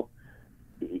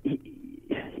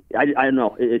 I don't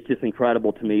know. It's just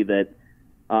incredible to me that,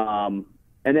 and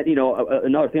then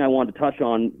another thing I wanted to touch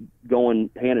on, going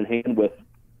hand in hand with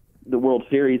the World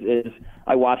Series, is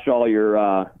I watched all your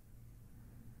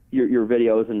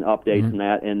videos and updates and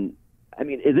that, and I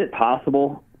mean, is it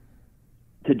possible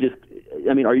to just?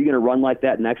 I mean, are you going to run like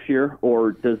that next year,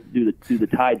 or do the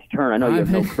tides turn? I know you have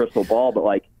no crystal ball, but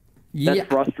like. That's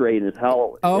frustrating as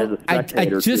hell as a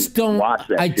spectator.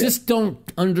 I just don't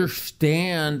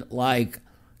understand like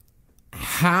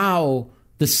how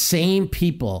the same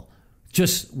people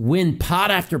just win pot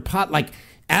after pot. Like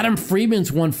Adam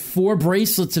Freeman's won 4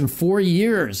 bracelets in 4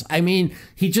 years. I mean,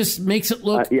 he just makes it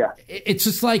look. It's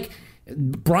just like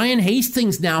Brian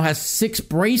Hastings now has 6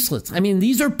 bracelets. I mean,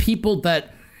 these are people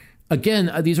that.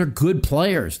 Again, these are good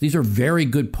players. These are very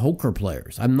good poker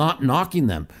players. I'm not knocking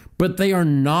them, but they are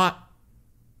not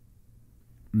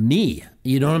me.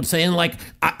 You know what I'm saying? Like,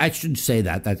 I should say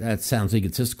that sounds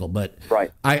egotistical, but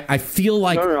right. I feel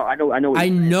like no. I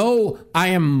know I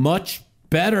am much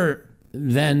better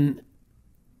than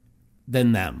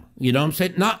them. You know what I'm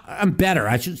saying? I'm better.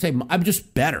 I should say I'm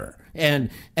just better. And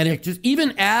it just,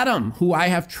 even Adam, who I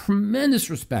have tremendous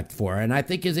respect for, and I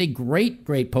think is a great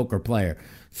poker player,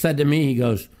 said to me, he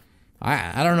goes,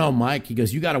 I don't know, Mike. He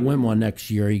goes, you got to win one next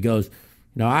year. He goes,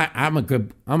 I'm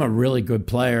a really good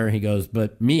player. He goes,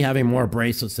 but me having more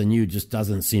bracelets than you just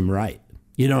doesn't seem right.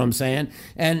 You know what I'm saying?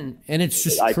 And it's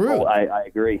just true. I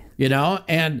agree.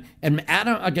 And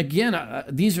Adam, again,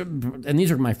 these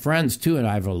are my friends too, and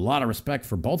I have a lot of respect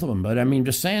for both of them. But I mean,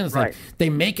 just saying, it's like they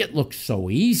make it look so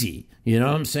easy. You know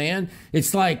what I'm saying?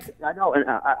 It's like I know, and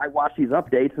I watch these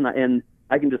updates, and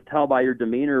I can just tell by your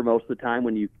demeanor most of the time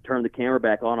when you turn the camera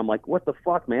back on. I'm like, what the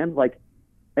fuck, man? Like,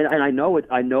 and I know it.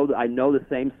 I know the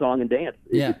same song and dance.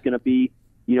 It's going to be,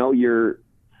 your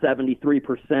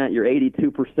 73%, your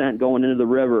 82% going into the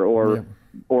river or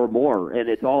more, and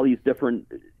it's all these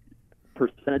different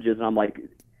percentages. And I'm like,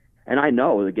 and I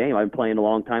know the game. I've been playing a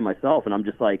long time myself, and I'm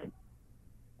just like,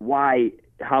 why?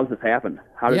 How's this happen?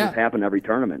 How does this happen every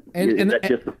tournament? Is that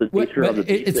just the nature of the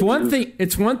beast? It's one thing.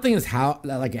 It's one thing is how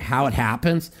it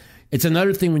happens. It's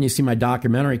another thing when you see my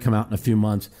documentary come out in a few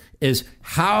months is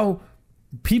how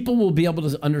people will be able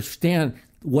to understand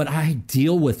what I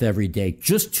deal with every day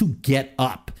just to get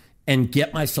up and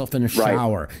get myself in a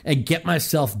shower and get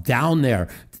myself down there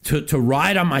to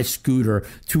ride on my scooter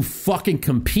to fucking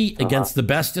compete against the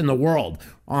best in the world.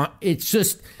 It's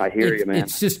just, I hear you, man.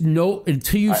 It's just until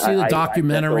you see the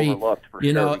documentary,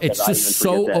 it's just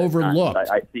so overlooked.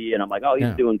 I see, and I'm like, oh,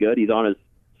 he's doing good. He's on his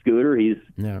scooter. He's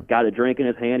got a drink in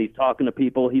his hand. He's talking to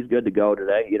people. He's good to go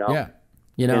today.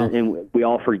 And we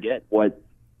all forget what.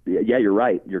 Yeah, you're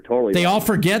right. You're totally. They right. all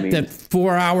forget that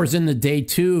 4 hours in the day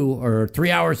 2 or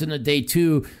 3 hours in the day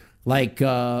 2. Like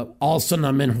all of a sudden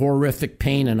I'm in horrific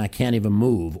pain and I can't even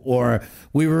move. Or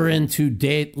we were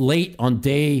late on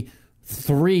day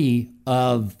 3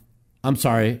 of. I'm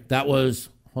sorry, that was.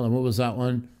 Hold on, what was that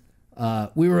one?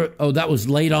 That was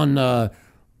late on.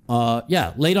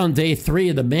 Late on day 3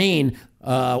 of the main,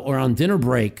 or on dinner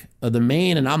break of the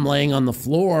main, and I'm laying on the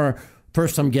floor.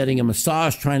 First, I'm getting a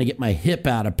massage trying to get my hip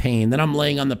out of pain. Then I'm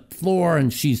laying on the floor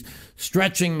and she's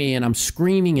stretching me and I'm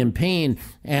screaming in pain.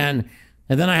 And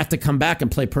then I have to come back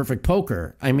and play perfect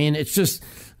poker. I mean, it's just,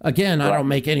 again, I don't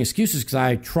make any excuses because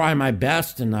I try my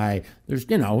best. And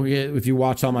if you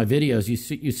watch all my videos,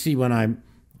 you see when I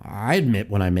admit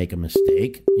when I make a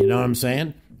mistake. You know what I'm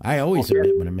saying? I always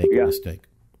admit when I make a mistake.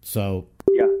 So,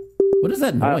 what is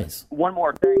that noise? One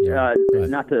more thing,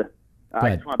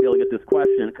 I just want to be able to get this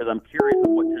question because I'm curious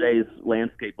of what today's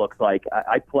landscape looks like.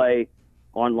 I play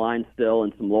online still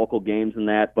in some local games and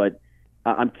that, but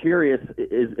I'm curious,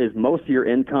 is most of your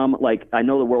income, like I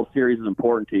know the World Series is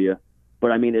important to you,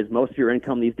 but I mean, is most of your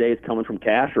income these days coming from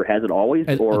cash or has it always?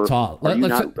 Or it's all.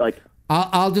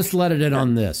 I'll just let it in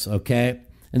on this, okay?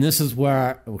 And this is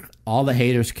where all the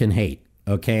haters can hate,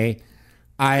 okay?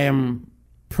 I am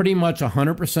pretty much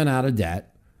 100% out of debt.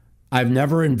 I've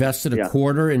never invested a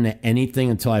quarter into anything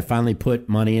until I finally put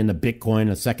money into Bitcoin.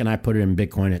 The second I put it in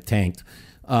Bitcoin, it tanked.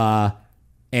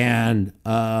 And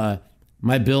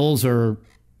my bills are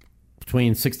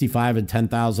between $65,000 and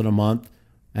 $10,000 a month,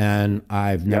 and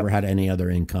I've never had any other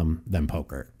income than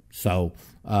poker. So,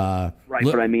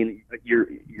 but I mean,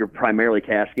 you're primarily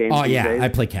cash games. Oh yeah, days? I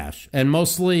play cash, and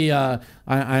mostly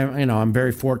I'm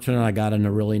very fortunate. I got in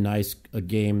a really nice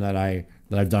game that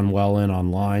I've done well in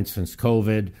online since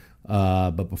COVID.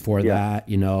 But before that,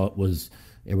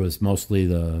 it was mostly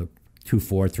the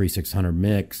 2-4, 3-600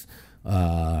 mix.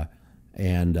 I've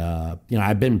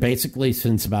been basically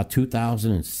since about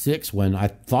 2006 when I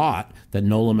thought that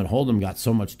No Limit Hold'em got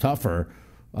so much tougher,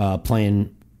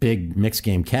 playing big mixed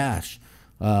game cash.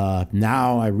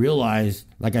 Now I realize,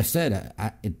 like I said,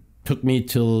 it took me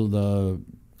till the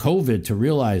COVID to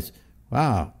realize,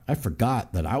 wow, I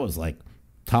forgot that I was like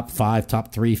top 5,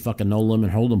 top 3 fucking No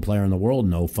Limit Hold'em player in the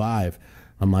world in 05.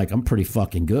 I'm like, I'm pretty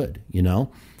fucking good,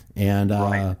 And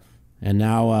and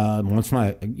now once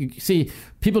you see,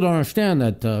 people don't understand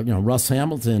that Russ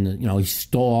Hamilton, he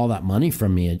stole all that money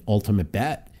from me at Ultimate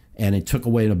Bet, and it took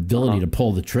away the ability to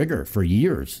pull the trigger for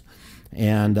years.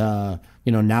 And now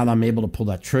that I'm able to pull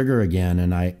that trigger again,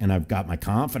 and I've got my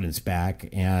confidence back,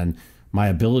 and my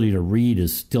ability to read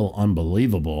is still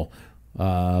unbelievable.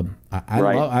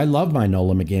 I love my No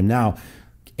Limit game. Now,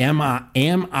 am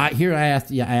I here? I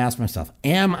ask myself,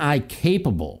 am I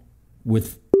capable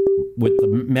with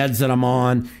the meds that I'm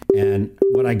on and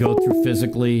what I go through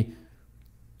physically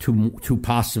to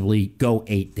possibly go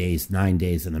 8 days, 9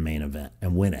 days in the main event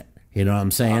and win it? You know what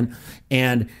I'm saying?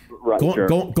 And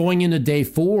going into day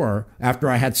 4, after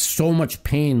I had so much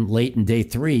pain late in day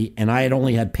 3, and I had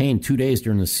only had pain 2 days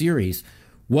during the series,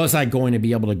 was I going to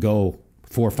be able to go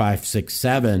 4, 5, 6,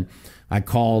 7? I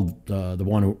called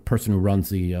the person who runs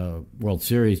the World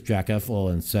Series, Jack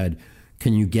Effel, and said,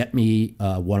 can you get me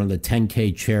one of the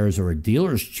 10K chairs or a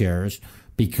dealer's chairs?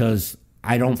 Because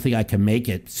I don't think I can make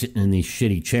it sitting in these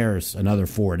shitty chairs another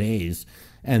 4 days.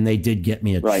 And they did get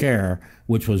me a chair,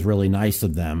 which was really nice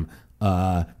of them.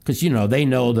 Because, they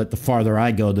know that the farther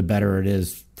I go, the better it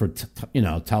is for,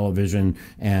 television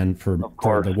and for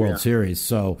the World Series.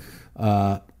 So,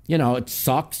 it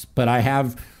sucks, but I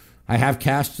have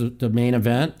cashed the main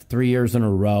event 3 years in a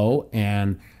row,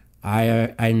 and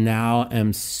I now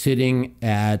am sitting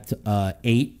at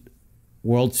 8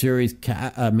 World Series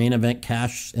main event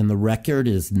cash, and the record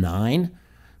is 9.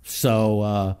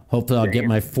 So hopefully I'll get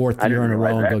my 4th year in a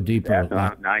row and go deeper.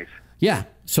 Yeah, nice. Yeah,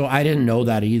 so I didn't know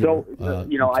that either. So,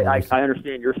 I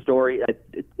understand your story.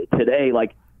 Today,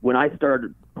 like when I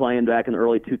started playing back in the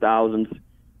early 2000s,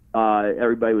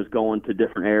 everybody was going to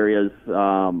different areas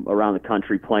around the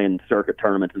country playing circuit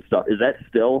tournaments and stuff. Is that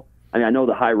still? I mean, I know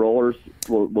the high rollers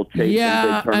will chase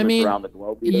big tournaments around the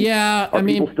globe. Are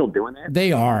people still doing that?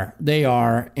 They are,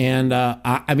 and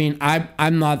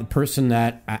I'm not the person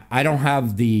that I don't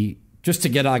have the just to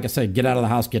get, like I said, get out of the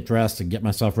house, get dressed, and get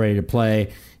myself ready to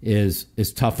play is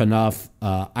tough enough.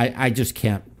 I just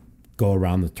can't go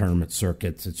around the tournament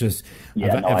circuits. It's just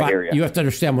I hear you. You have to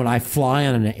understand, when I fly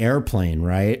on an airplane,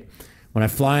 right? When I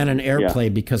fly on an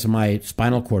airplane because of my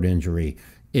spinal cord injury,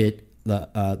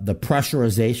 the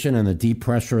pressurization and the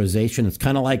depressurization, it's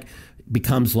kind of like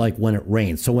becomes like when it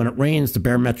rains. So when it rains, the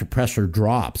barometric pressure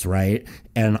drops, right?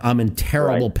 And I'm in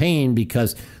terrible pain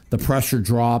because the pressure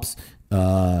drops,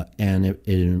 and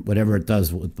it whatever it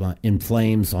does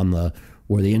inflames on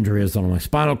where the injury is on my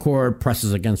spinal cord,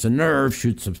 presses against a nerve,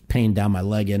 shoots some pain down my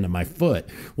leg into my foot.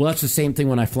 Well, that's the same thing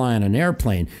when I fly on an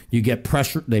airplane. You get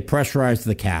pressure; they pressurize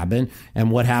the cabin,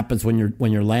 and what happens when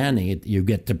you're landing? You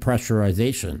get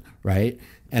depressurization, right?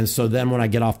 And so then when I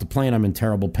get off the plane, I'm in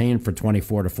terrible pain for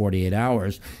 24 to 48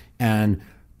 hours, and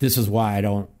this is why I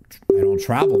don't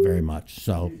travel very much.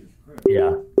 So,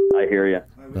 yeah, I hear you.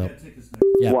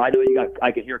 Yeah. Well, I know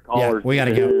I can hear callers we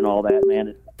gotta go. and all that,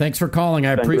 man. Thanks for calling.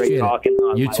 I appreciate great talking.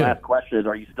 it. You my too. last question is: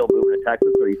 are you still moving to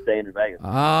Texas, or are you staying in Vegas?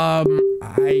 I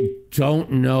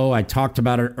don't know. I talked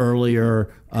about it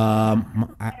earlier.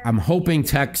 I'm hoping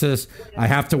Texas. I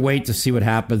have to wait to see what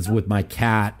happens with my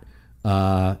cat,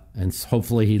 and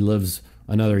hopefully he lives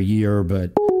another year.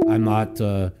 But I'm not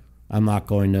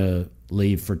going to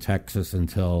leave for Texas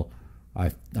until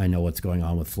I know what's going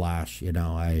on with Flash. You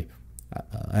know, I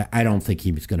don't think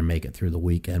he was going to make it through the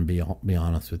weekend. Be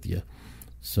honest with you.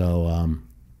 So,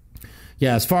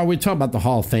 yeah, we talk about the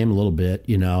Hall of Fame a little bit,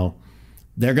 you know,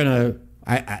 they're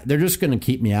just going to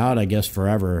keep me out, I guess,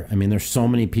 forever. I mean, there's so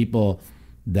many people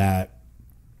that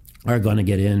are going to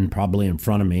get in probably in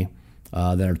front of me,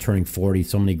 that are turning 40,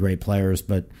 so many great players,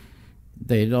 but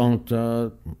they don't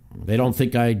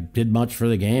think I did much for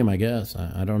the game, I guess.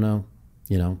 I don't know,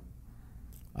 you know,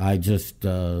 I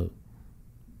don't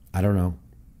know.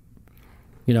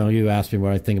 You know, you asked me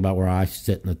what I think about where I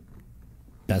sit in the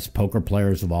best poker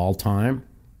players of all time.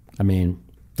 I mean,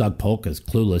 Doug Polka's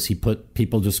clueless. He put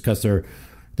people just because they're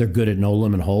good at no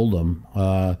limit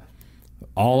hold'em.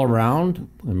 All around,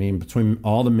 I mean, between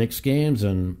all the mixed games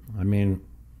and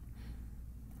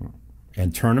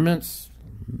tournaments,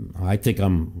 I think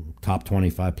I'm top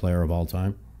 25 player of all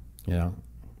time. You know,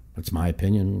 that's my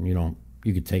opinion. You know,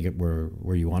 you could take it where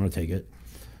you want to take it.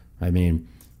 I mean,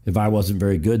 if I wasn't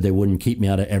very good, they wouldn't keep me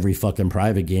out of every fucking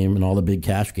private game and all the big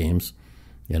cash games.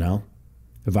 You know,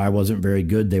 if I wasn't very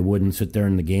good, they wouldn't sit there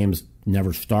and the games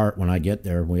never start when I get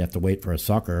there. We have to wait for a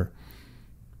sucker.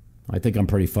 I think I'm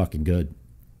pretty fucking good.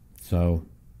 So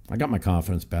I got my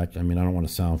confidence back. I mean, I don't want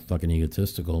to sound fucking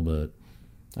egotistical, but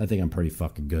I think I'm pretty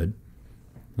fucking good.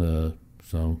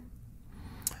 So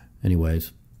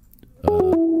anyways, I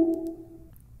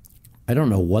don't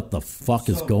know what the fuck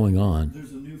is going on.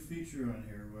 There's a new feature on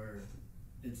here where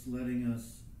it's letting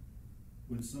us,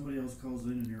 when somebody else calls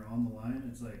in and you're on the line,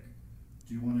 it's like,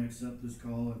 do you want to accept this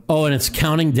call? And it's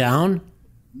counting down?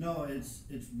 No, it's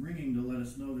ringing to let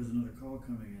us know there's another call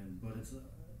coming in, but it's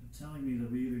telling me that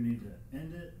we either need to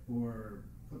end it or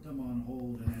put them on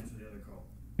hold and answer the other call.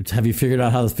 Have you figured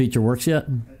out how the feature works yet?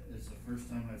 It's the first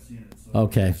time I've seen it. So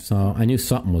okay, so I knew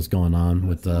something was going on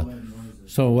with the...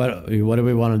 So what do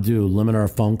we want to do? Limit our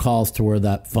phone calls to where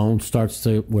that phone starts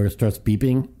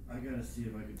beeping? I got to see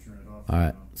if I can turn it off. All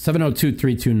right.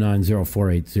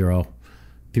 702-329-0480.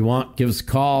 If you want, give us a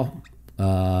call.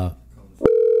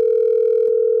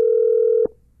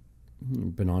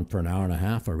 We've been on for an hour and a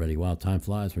half already. Wow, time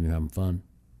flies when you're having fun.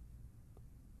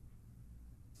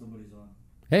 Somebody's on.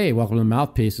 Hey, welcome to the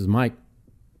Mouthpiece. It's Mike.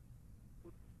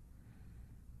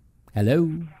 Hello.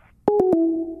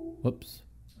 Whoops.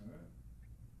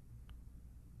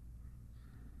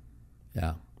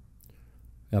 Yeah.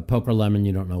 Poker Lemon,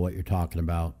 you don't know what you're talking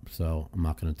about, so I'm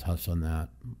not going to touch on that.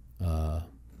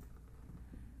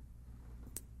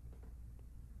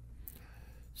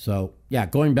 So, yeah,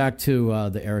 going back to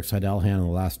the Eric Seidel hand in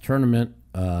the last tournament,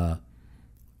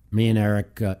 me and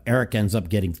Eric ends up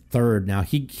getting third. Now,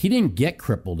 he didn't get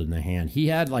crippled in the hand. He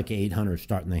had like 800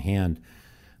 starting the hand.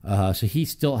 So he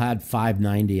still had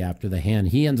 590 after the hand.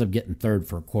 He ends up getting third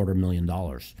for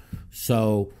 $250,000.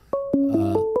 So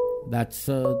that's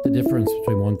the difference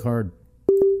between one card.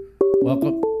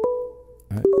 Welcome. All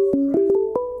right.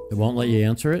 It won't let you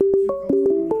answer it?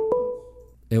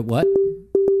 It what?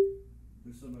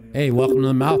 Hey, welcome to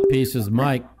the Mouthpiece. Is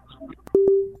Mike.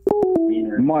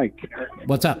 Mike.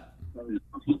 What's up?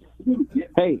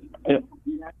 Hey,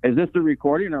 is this the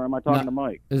recording or am I talking to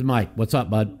Mike? This is Mike. What's up,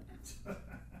 bud?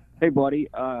 Hey, buddy.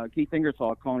 Keith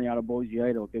Ingersoll calling you out of Boise,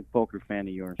 Idaho. Big poker fan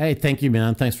of yours. Hey, thank you,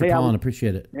 man. Thanks for calling.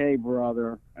 Appreciate it. Hey,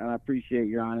 brother. And I appreciate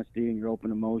your honesty and your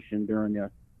open emotion during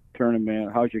the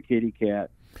tournament. How's your kitty cat?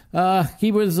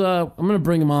 He was. I'm going to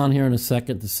bring him on here in a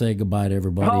second to say goodbye to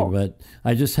everybody. But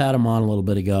I just had him on a little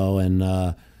bit ago, and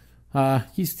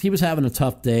he was having a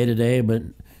tough day today. But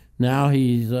now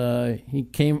he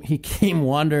came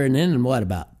wandering in,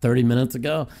 about 30 minutes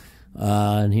ago,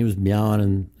 and he was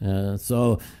meowing, and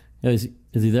so is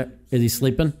he there? Is he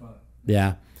sleeping?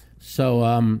 Yeah.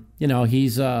 So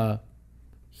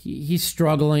he's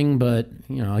struggling, but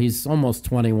he's almost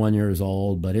 21 years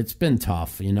old. But it's been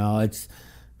tough. You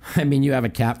have a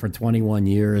cat for 21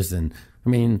 years, and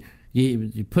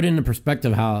you put into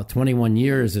perspective how 21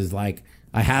 years is like.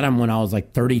 I had him when I was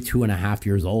like 32 and a half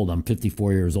years old. I'm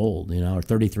 54 years old, or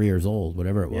 33 years old,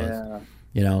 whatever it was.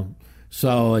 Yeah.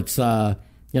 So it's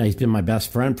he's been my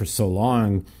best friend for so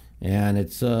long, and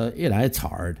it's it's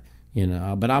hard.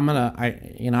 But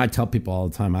I tell people all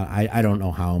the time, I don't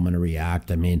know how I'm going to react.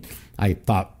 I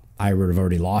thought I would have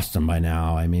already lost him by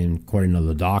now. According to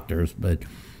the doctors, but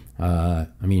I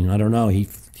don't know.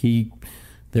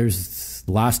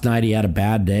 Last night he had a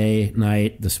bad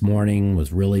night. This morning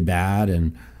was really bad,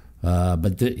 and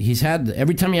he's had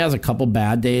every time he has a couple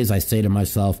bad days. I say to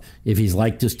myself, if he's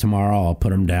like this tomorrow, I'll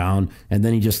put him down, and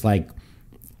then he just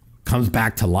comes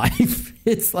back to life.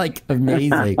 It's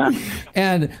amazing.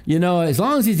 And as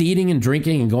long as he's eating and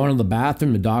drinking and going to the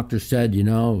bathroom, the doctor said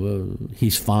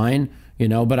he's fine.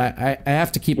 But I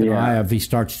have to keep an eye if he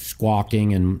starts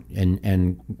squawking and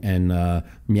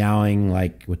meowing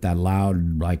with that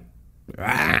loud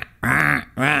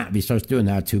if he starts doing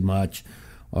that too much,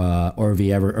 or if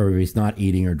he's not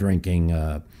eating or drinking,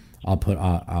 I'll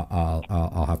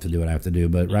have to do what I have to do.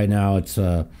 But right now it's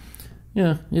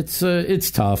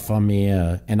tough on me,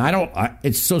 and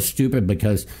it's so stupid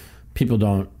because people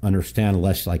don't understand,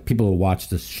 unless people who watch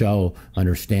this show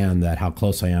understand that how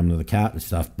close I am to the cat and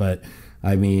stuff. But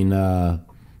I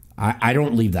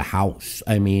don't leave the house.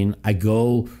 I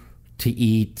go to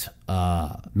eat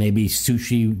maybe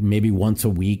sushi maybe once a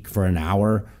week for an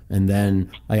hour, and then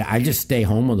I just stay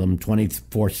home with him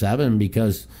 24/7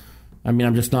 because I'm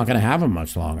just not going to have him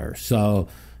much longer. So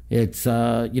it's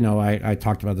I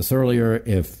talked about this earlier.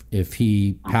 If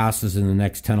he passes in the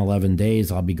next 10-11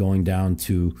 days, I'll be going down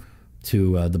to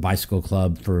the bicycle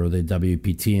club for the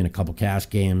WPT and a couple cash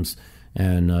games,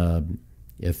 and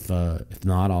if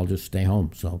not, I'll just stay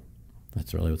home. So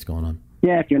that's really what's going on.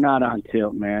 Yeah, if you're not on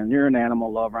tilt, man, you're an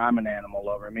animal lover. I'm an animal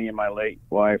lover. Me and my late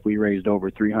wife, we raised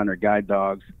over 300 guide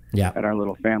dogs at our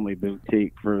little family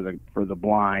boutique for the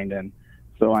blind, and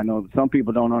so I know some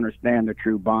people don't understand the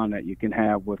true bond that you can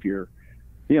have with your,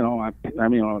 is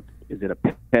it a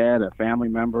pet, a family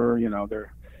member?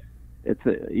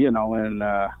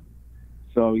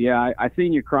 So yeah, I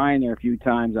seen you crying there a few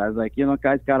times. I was like,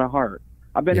 guy's got a heart.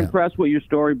 I've been impressed with your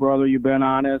story, brother. You've been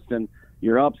honest and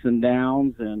your ups and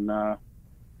downs, and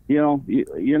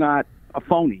you're not a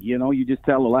phony. You just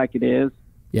tell it like it is.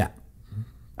 Yeah.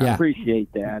 I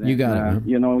appreciate that. You got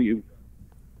it.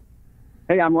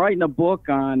 Hey, I'm writing a book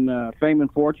on fame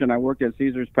and fortune. I worked at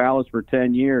Caesar's Palace for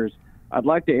 10 years. I'd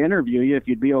like to interview you if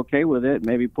you'd be okay with it.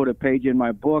 Maybe put a page in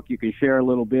my book. You can share a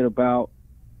little bit about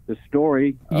the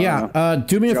story.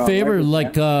 Do me a favor,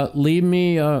 leave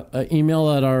me an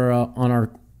email at our on our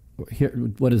here.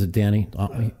 What is it, Danny?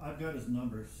 I've got his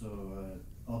number, so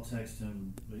I'll text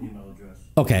him the email address.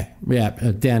 Okay,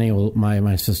 Danny will my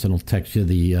assistant will text you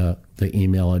the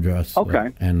email address.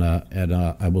 Okay, and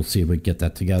I will see if we get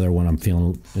that together when as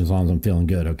long as I'm feeling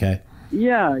good. Okay.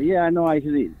 Yeah, no, I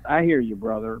hear you,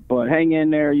 brother. But hang in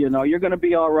there. You're going to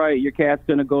be all right. Your cat's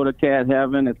going to go to cat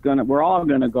heaven. We're all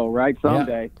going to go right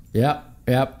someday. Yep.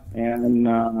 And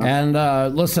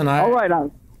listen, all right. I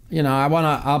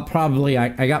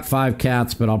got 5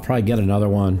 cats, but I'll probably get another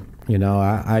one. I don't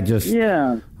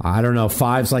know.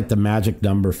 5's like the magic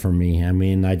number for me.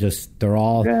 They're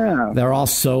all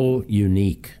so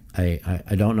unique.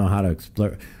 I don't know how to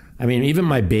explain. Even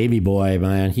my baby boy,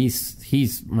 man,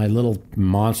 he's my little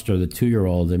monster, the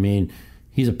 2-year-old.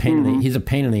 He's a pain. He's a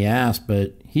pain in the ass,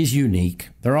 but he's unique.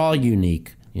 They're all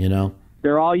unique,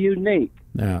 They're all unique.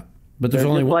 Yeah, but there's They're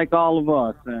only just like all of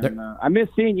us. And I miss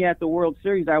seeing you at the World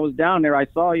Series. I was down there. I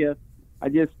saw you.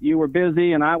 You were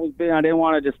busy, and I was busy. I didn't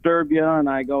want to disturb you, and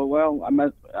I go, well,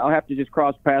 I'll have to just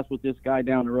cross paths with this guy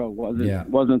down the road.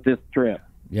 Wasn't this trip?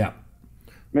 Yeah.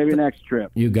 Maybe next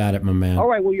trip. You got it, my man. All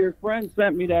right. Well, your friend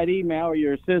sent me that email, or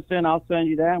your assistant. I'll send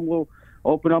you that, and we'll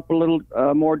open up a little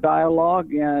more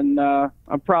dialogue. And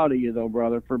I'm proud of you, though,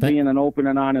 brother, for being an open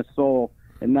and honest soul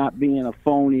and not being a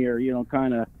phony or,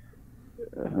 kind of.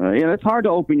 It's hard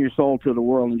to open your soul to the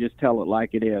world and just tell it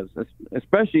like it is,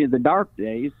 especially in the dark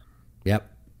days.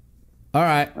 Yep. All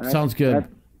right. Sounds good.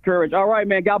 courage. All right,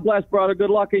 man. God bless, brother. Good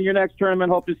luck in your next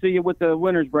tournament. Hope to see you with the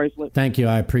winner's bracelet. Thank you.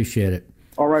 I appreciate it.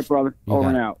 All right, brother. Over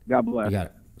and it. out. God bless. You got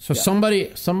it. So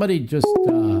somebody just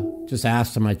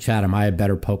asked in my chat, am I a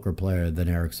better poker player than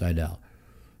Eric Seidel?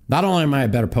 Not only am I a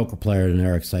better poker player than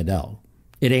Eric Seidel,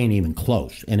 it ain't even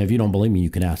close. And if you don't believe me,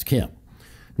 you can ask him.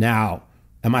 Now,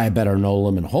 am I a better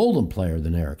no-limit hold'em player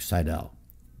than Eric Seidel?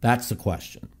 That's the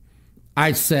question.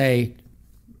 I'd say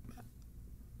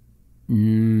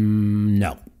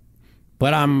no.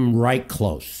 But I'm right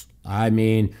close. I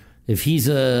mean, if he's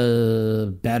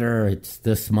a better, it's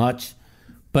this much.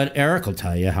 But Eric will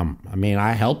tell you how. I mean,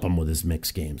 I help him with his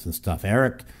mixed games and stuff.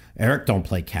 Eric don't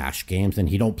play cash games, and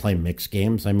he don't play mixed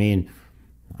games. I mean,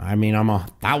 I'm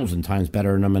 1,000 times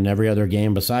better than him in every other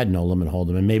game beside No Limit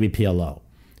Hold'em and maybe PLO.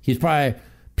 He's probably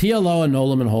PLO and No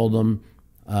Limit Hold'em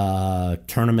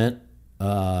tournament.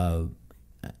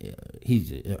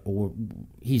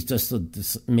 He's just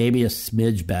maybe a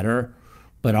smidge better,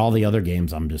 but all the other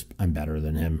games I'm better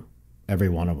than him, every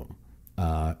one of them,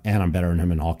 and I'm better than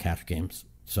him in all cash games.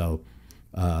 So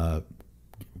if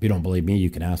you don't believe me, you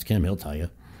can ask him; he'll tell you.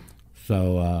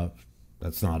 So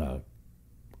that's not a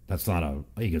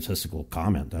egotistical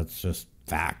comment. That's just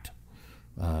fact.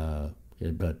 No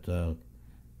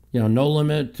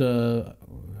limit.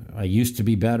 I used to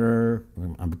be better.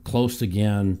 I'm close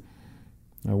again.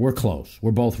 We're close.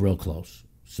 We're both real close.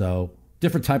 So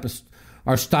different type of.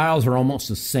 Our styles are almost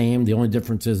the same. The only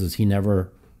difference is he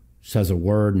never says a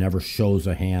word, never shows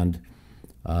a hand,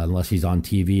 unless he's on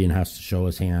TV and has to show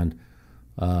his hand.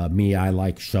 Me, I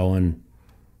like showing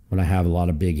when I have a lot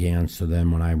of big hands. So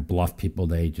then when I bluff people,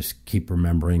 they just keep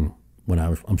remembering when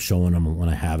I'm showing them when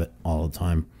I have it all the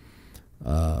time.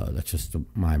 That's just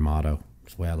my motto.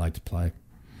 It's the way I like to play.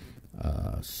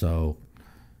 So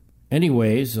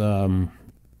anyways, I'm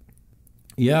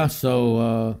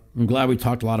glad we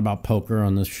talked a lot about poker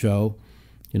on this show.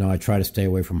 You know, I try to stay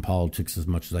away from politics as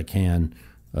much as I can.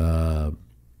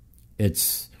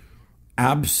 It's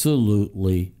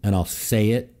absolutely, and I'll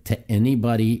say it to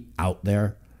anybody out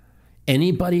there,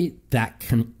 anybody that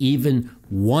can even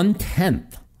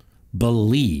 1/10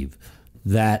 believe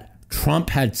that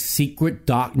Trump had secret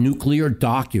nuclear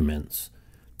documents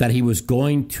that he was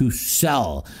going to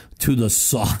sell to the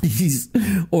Saudis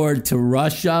or to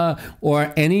Russia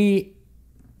or any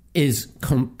is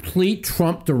complete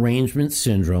Trump derangement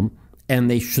syndrome,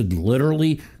 and they should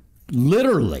literally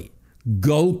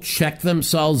go check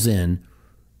themselves in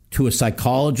to a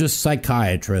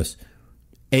psychiatrist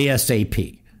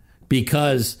ASAP,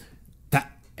 because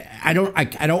I don't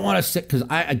want to sit, because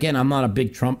I'm not a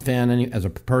big Trump fan as a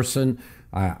person.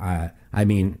 I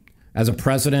mean, as a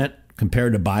president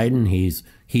compared to Biden,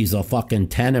 he's a fucking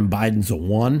 10 and Biden's a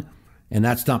 1, and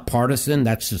that's not partisan.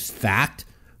 That's just fact.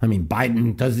 I mean,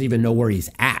 Biden doesn't even know where he's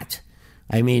at.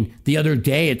 I mean, the other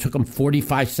day it took him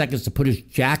 45 seconds to put his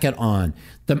jacket on.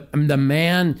 The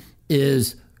man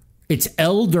it's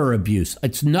elder abuse.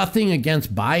 It's nothing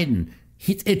against Biden.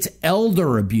 It's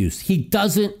elder abuse. He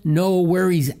doesn't know where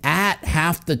he's at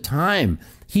half the time.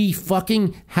 He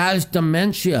fucking has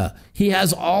dementia. He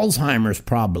has Alzheimer's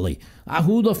probably.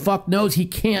 Who the fuck knows? He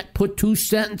can't put two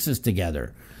sentences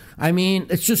together. I mean,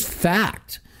 it's just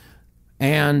fact.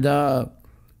 And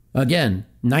again,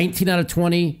 19 out of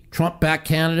 20 Trump-backed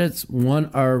candidates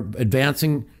are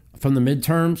advancing from the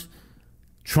midterms.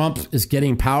 Trump is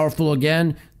getting powerful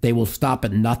again. They will stop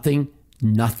at nothing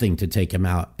to take him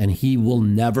out, and he will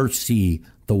never see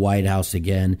the White House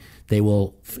again. They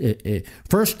will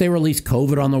first they released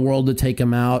COVID on the world to take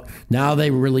him out. Now they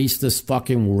release this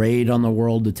fucking raid on the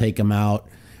world to take him out,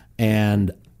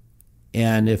 and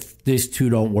if these two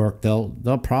don't work,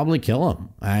 they'll probably kill him.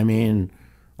 I mean,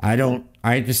 I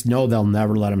just know they'll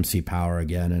never let him see power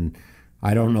again, and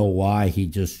I don't know why he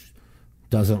just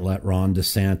doesn't let Ron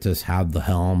DeSantis have the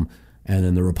helm, and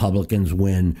then the Republicans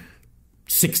win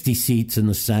 60 seats in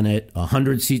the Senate,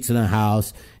 100 seats in the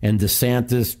House, and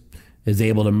DeSantis is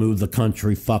able to move the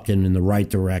country fucking in the right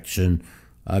direction,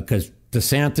 because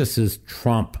DeSantis is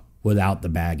Trump without the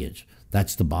baggage.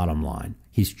 That's the bottom line.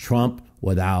 He's Trump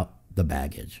without the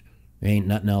baggage. There ain't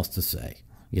nothing else to say,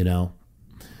 you know?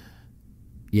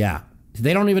 Yeah.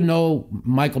 They don't even know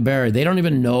Michael Berry. They don't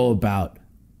even know about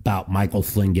Michael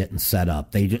Flynn getting set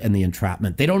up and the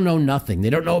entrapment. They don't know nothing. They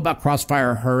don't know about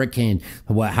Crossfire Hurricane,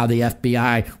 how the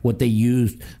FBI, what they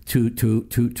used to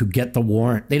get the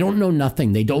warrant. They don't know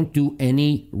nothing. They don't do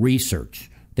any research.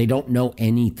 They don't know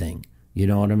anything. You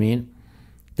know what I mean?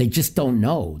 They just don't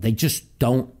know. They just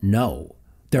don't know.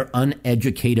 They're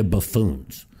uneducated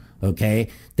buffoons. Okay?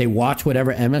 They watch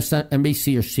whatever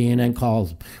MSNBC or CNN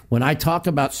calls. When I talk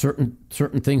about certain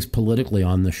things politically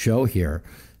on the show here,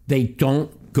 they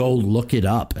don't go look it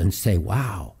up and say,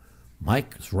 wow,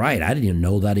 Mike's right. I didn't even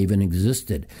know that even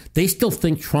existed. They still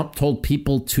think Trump told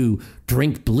people to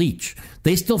drink bleach.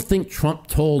 They still think Trump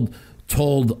told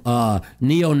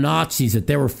neo-Nazis that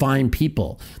they were fine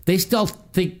people. They still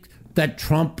think that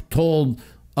Trump told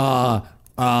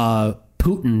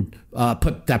Putin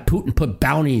put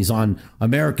bounties on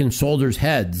American soldiers'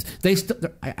 heads.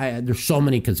 There's so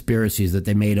many conspiracies that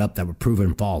they made up that were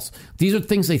proven false. These are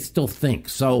things they still think.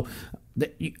 So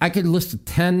I could list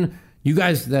 10. You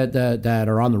guys that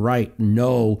are on the right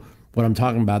know what I'm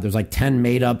talking about. There's like 10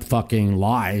 made up fucking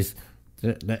lies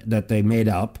that they made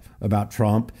up about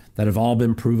Trump that have all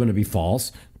been proven to be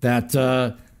false. That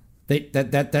the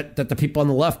people on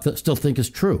the left still think is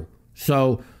true.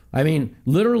 So I mean,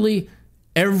 literally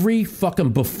every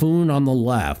fucking buffoon on the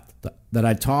left that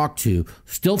I talk to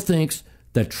still thinks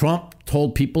that Trump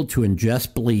told people to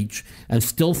ingest bleach and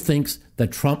still thinks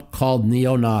that Trump called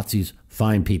neo-Nazis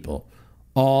fine people.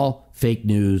 All fake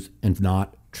news and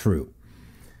not true.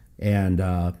 And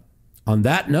on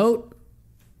that note,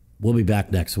 we'll be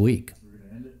back next week.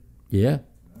 Yeah.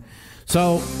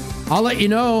 So I'll let you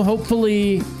know.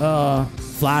 Hopefully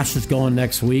Flash is going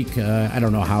next week. I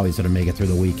don't know how he's going to make it through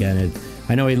the weekend.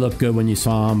 I know he looked good when you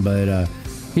saw him, but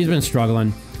he's been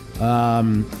struggling.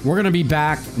 We're going to be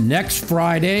back next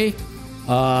Friday.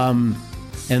 And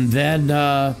then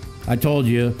I told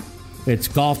you, it's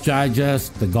Golf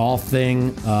Digest, the golf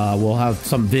thing. We'll have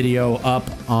some video up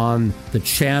on the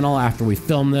channel after we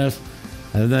film this.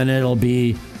 And then it'll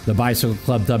be the Bicycle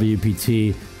Club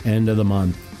WPT end of the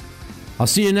month. I'll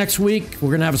see you next week. We're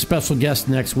going to have a special guest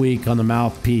next week on the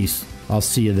Mouthpiece. I'll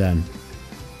see you then.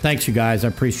 Thanks, you guys. I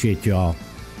appreciate you all.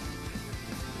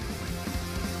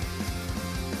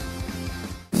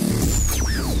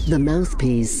 The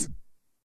Mouthpiece.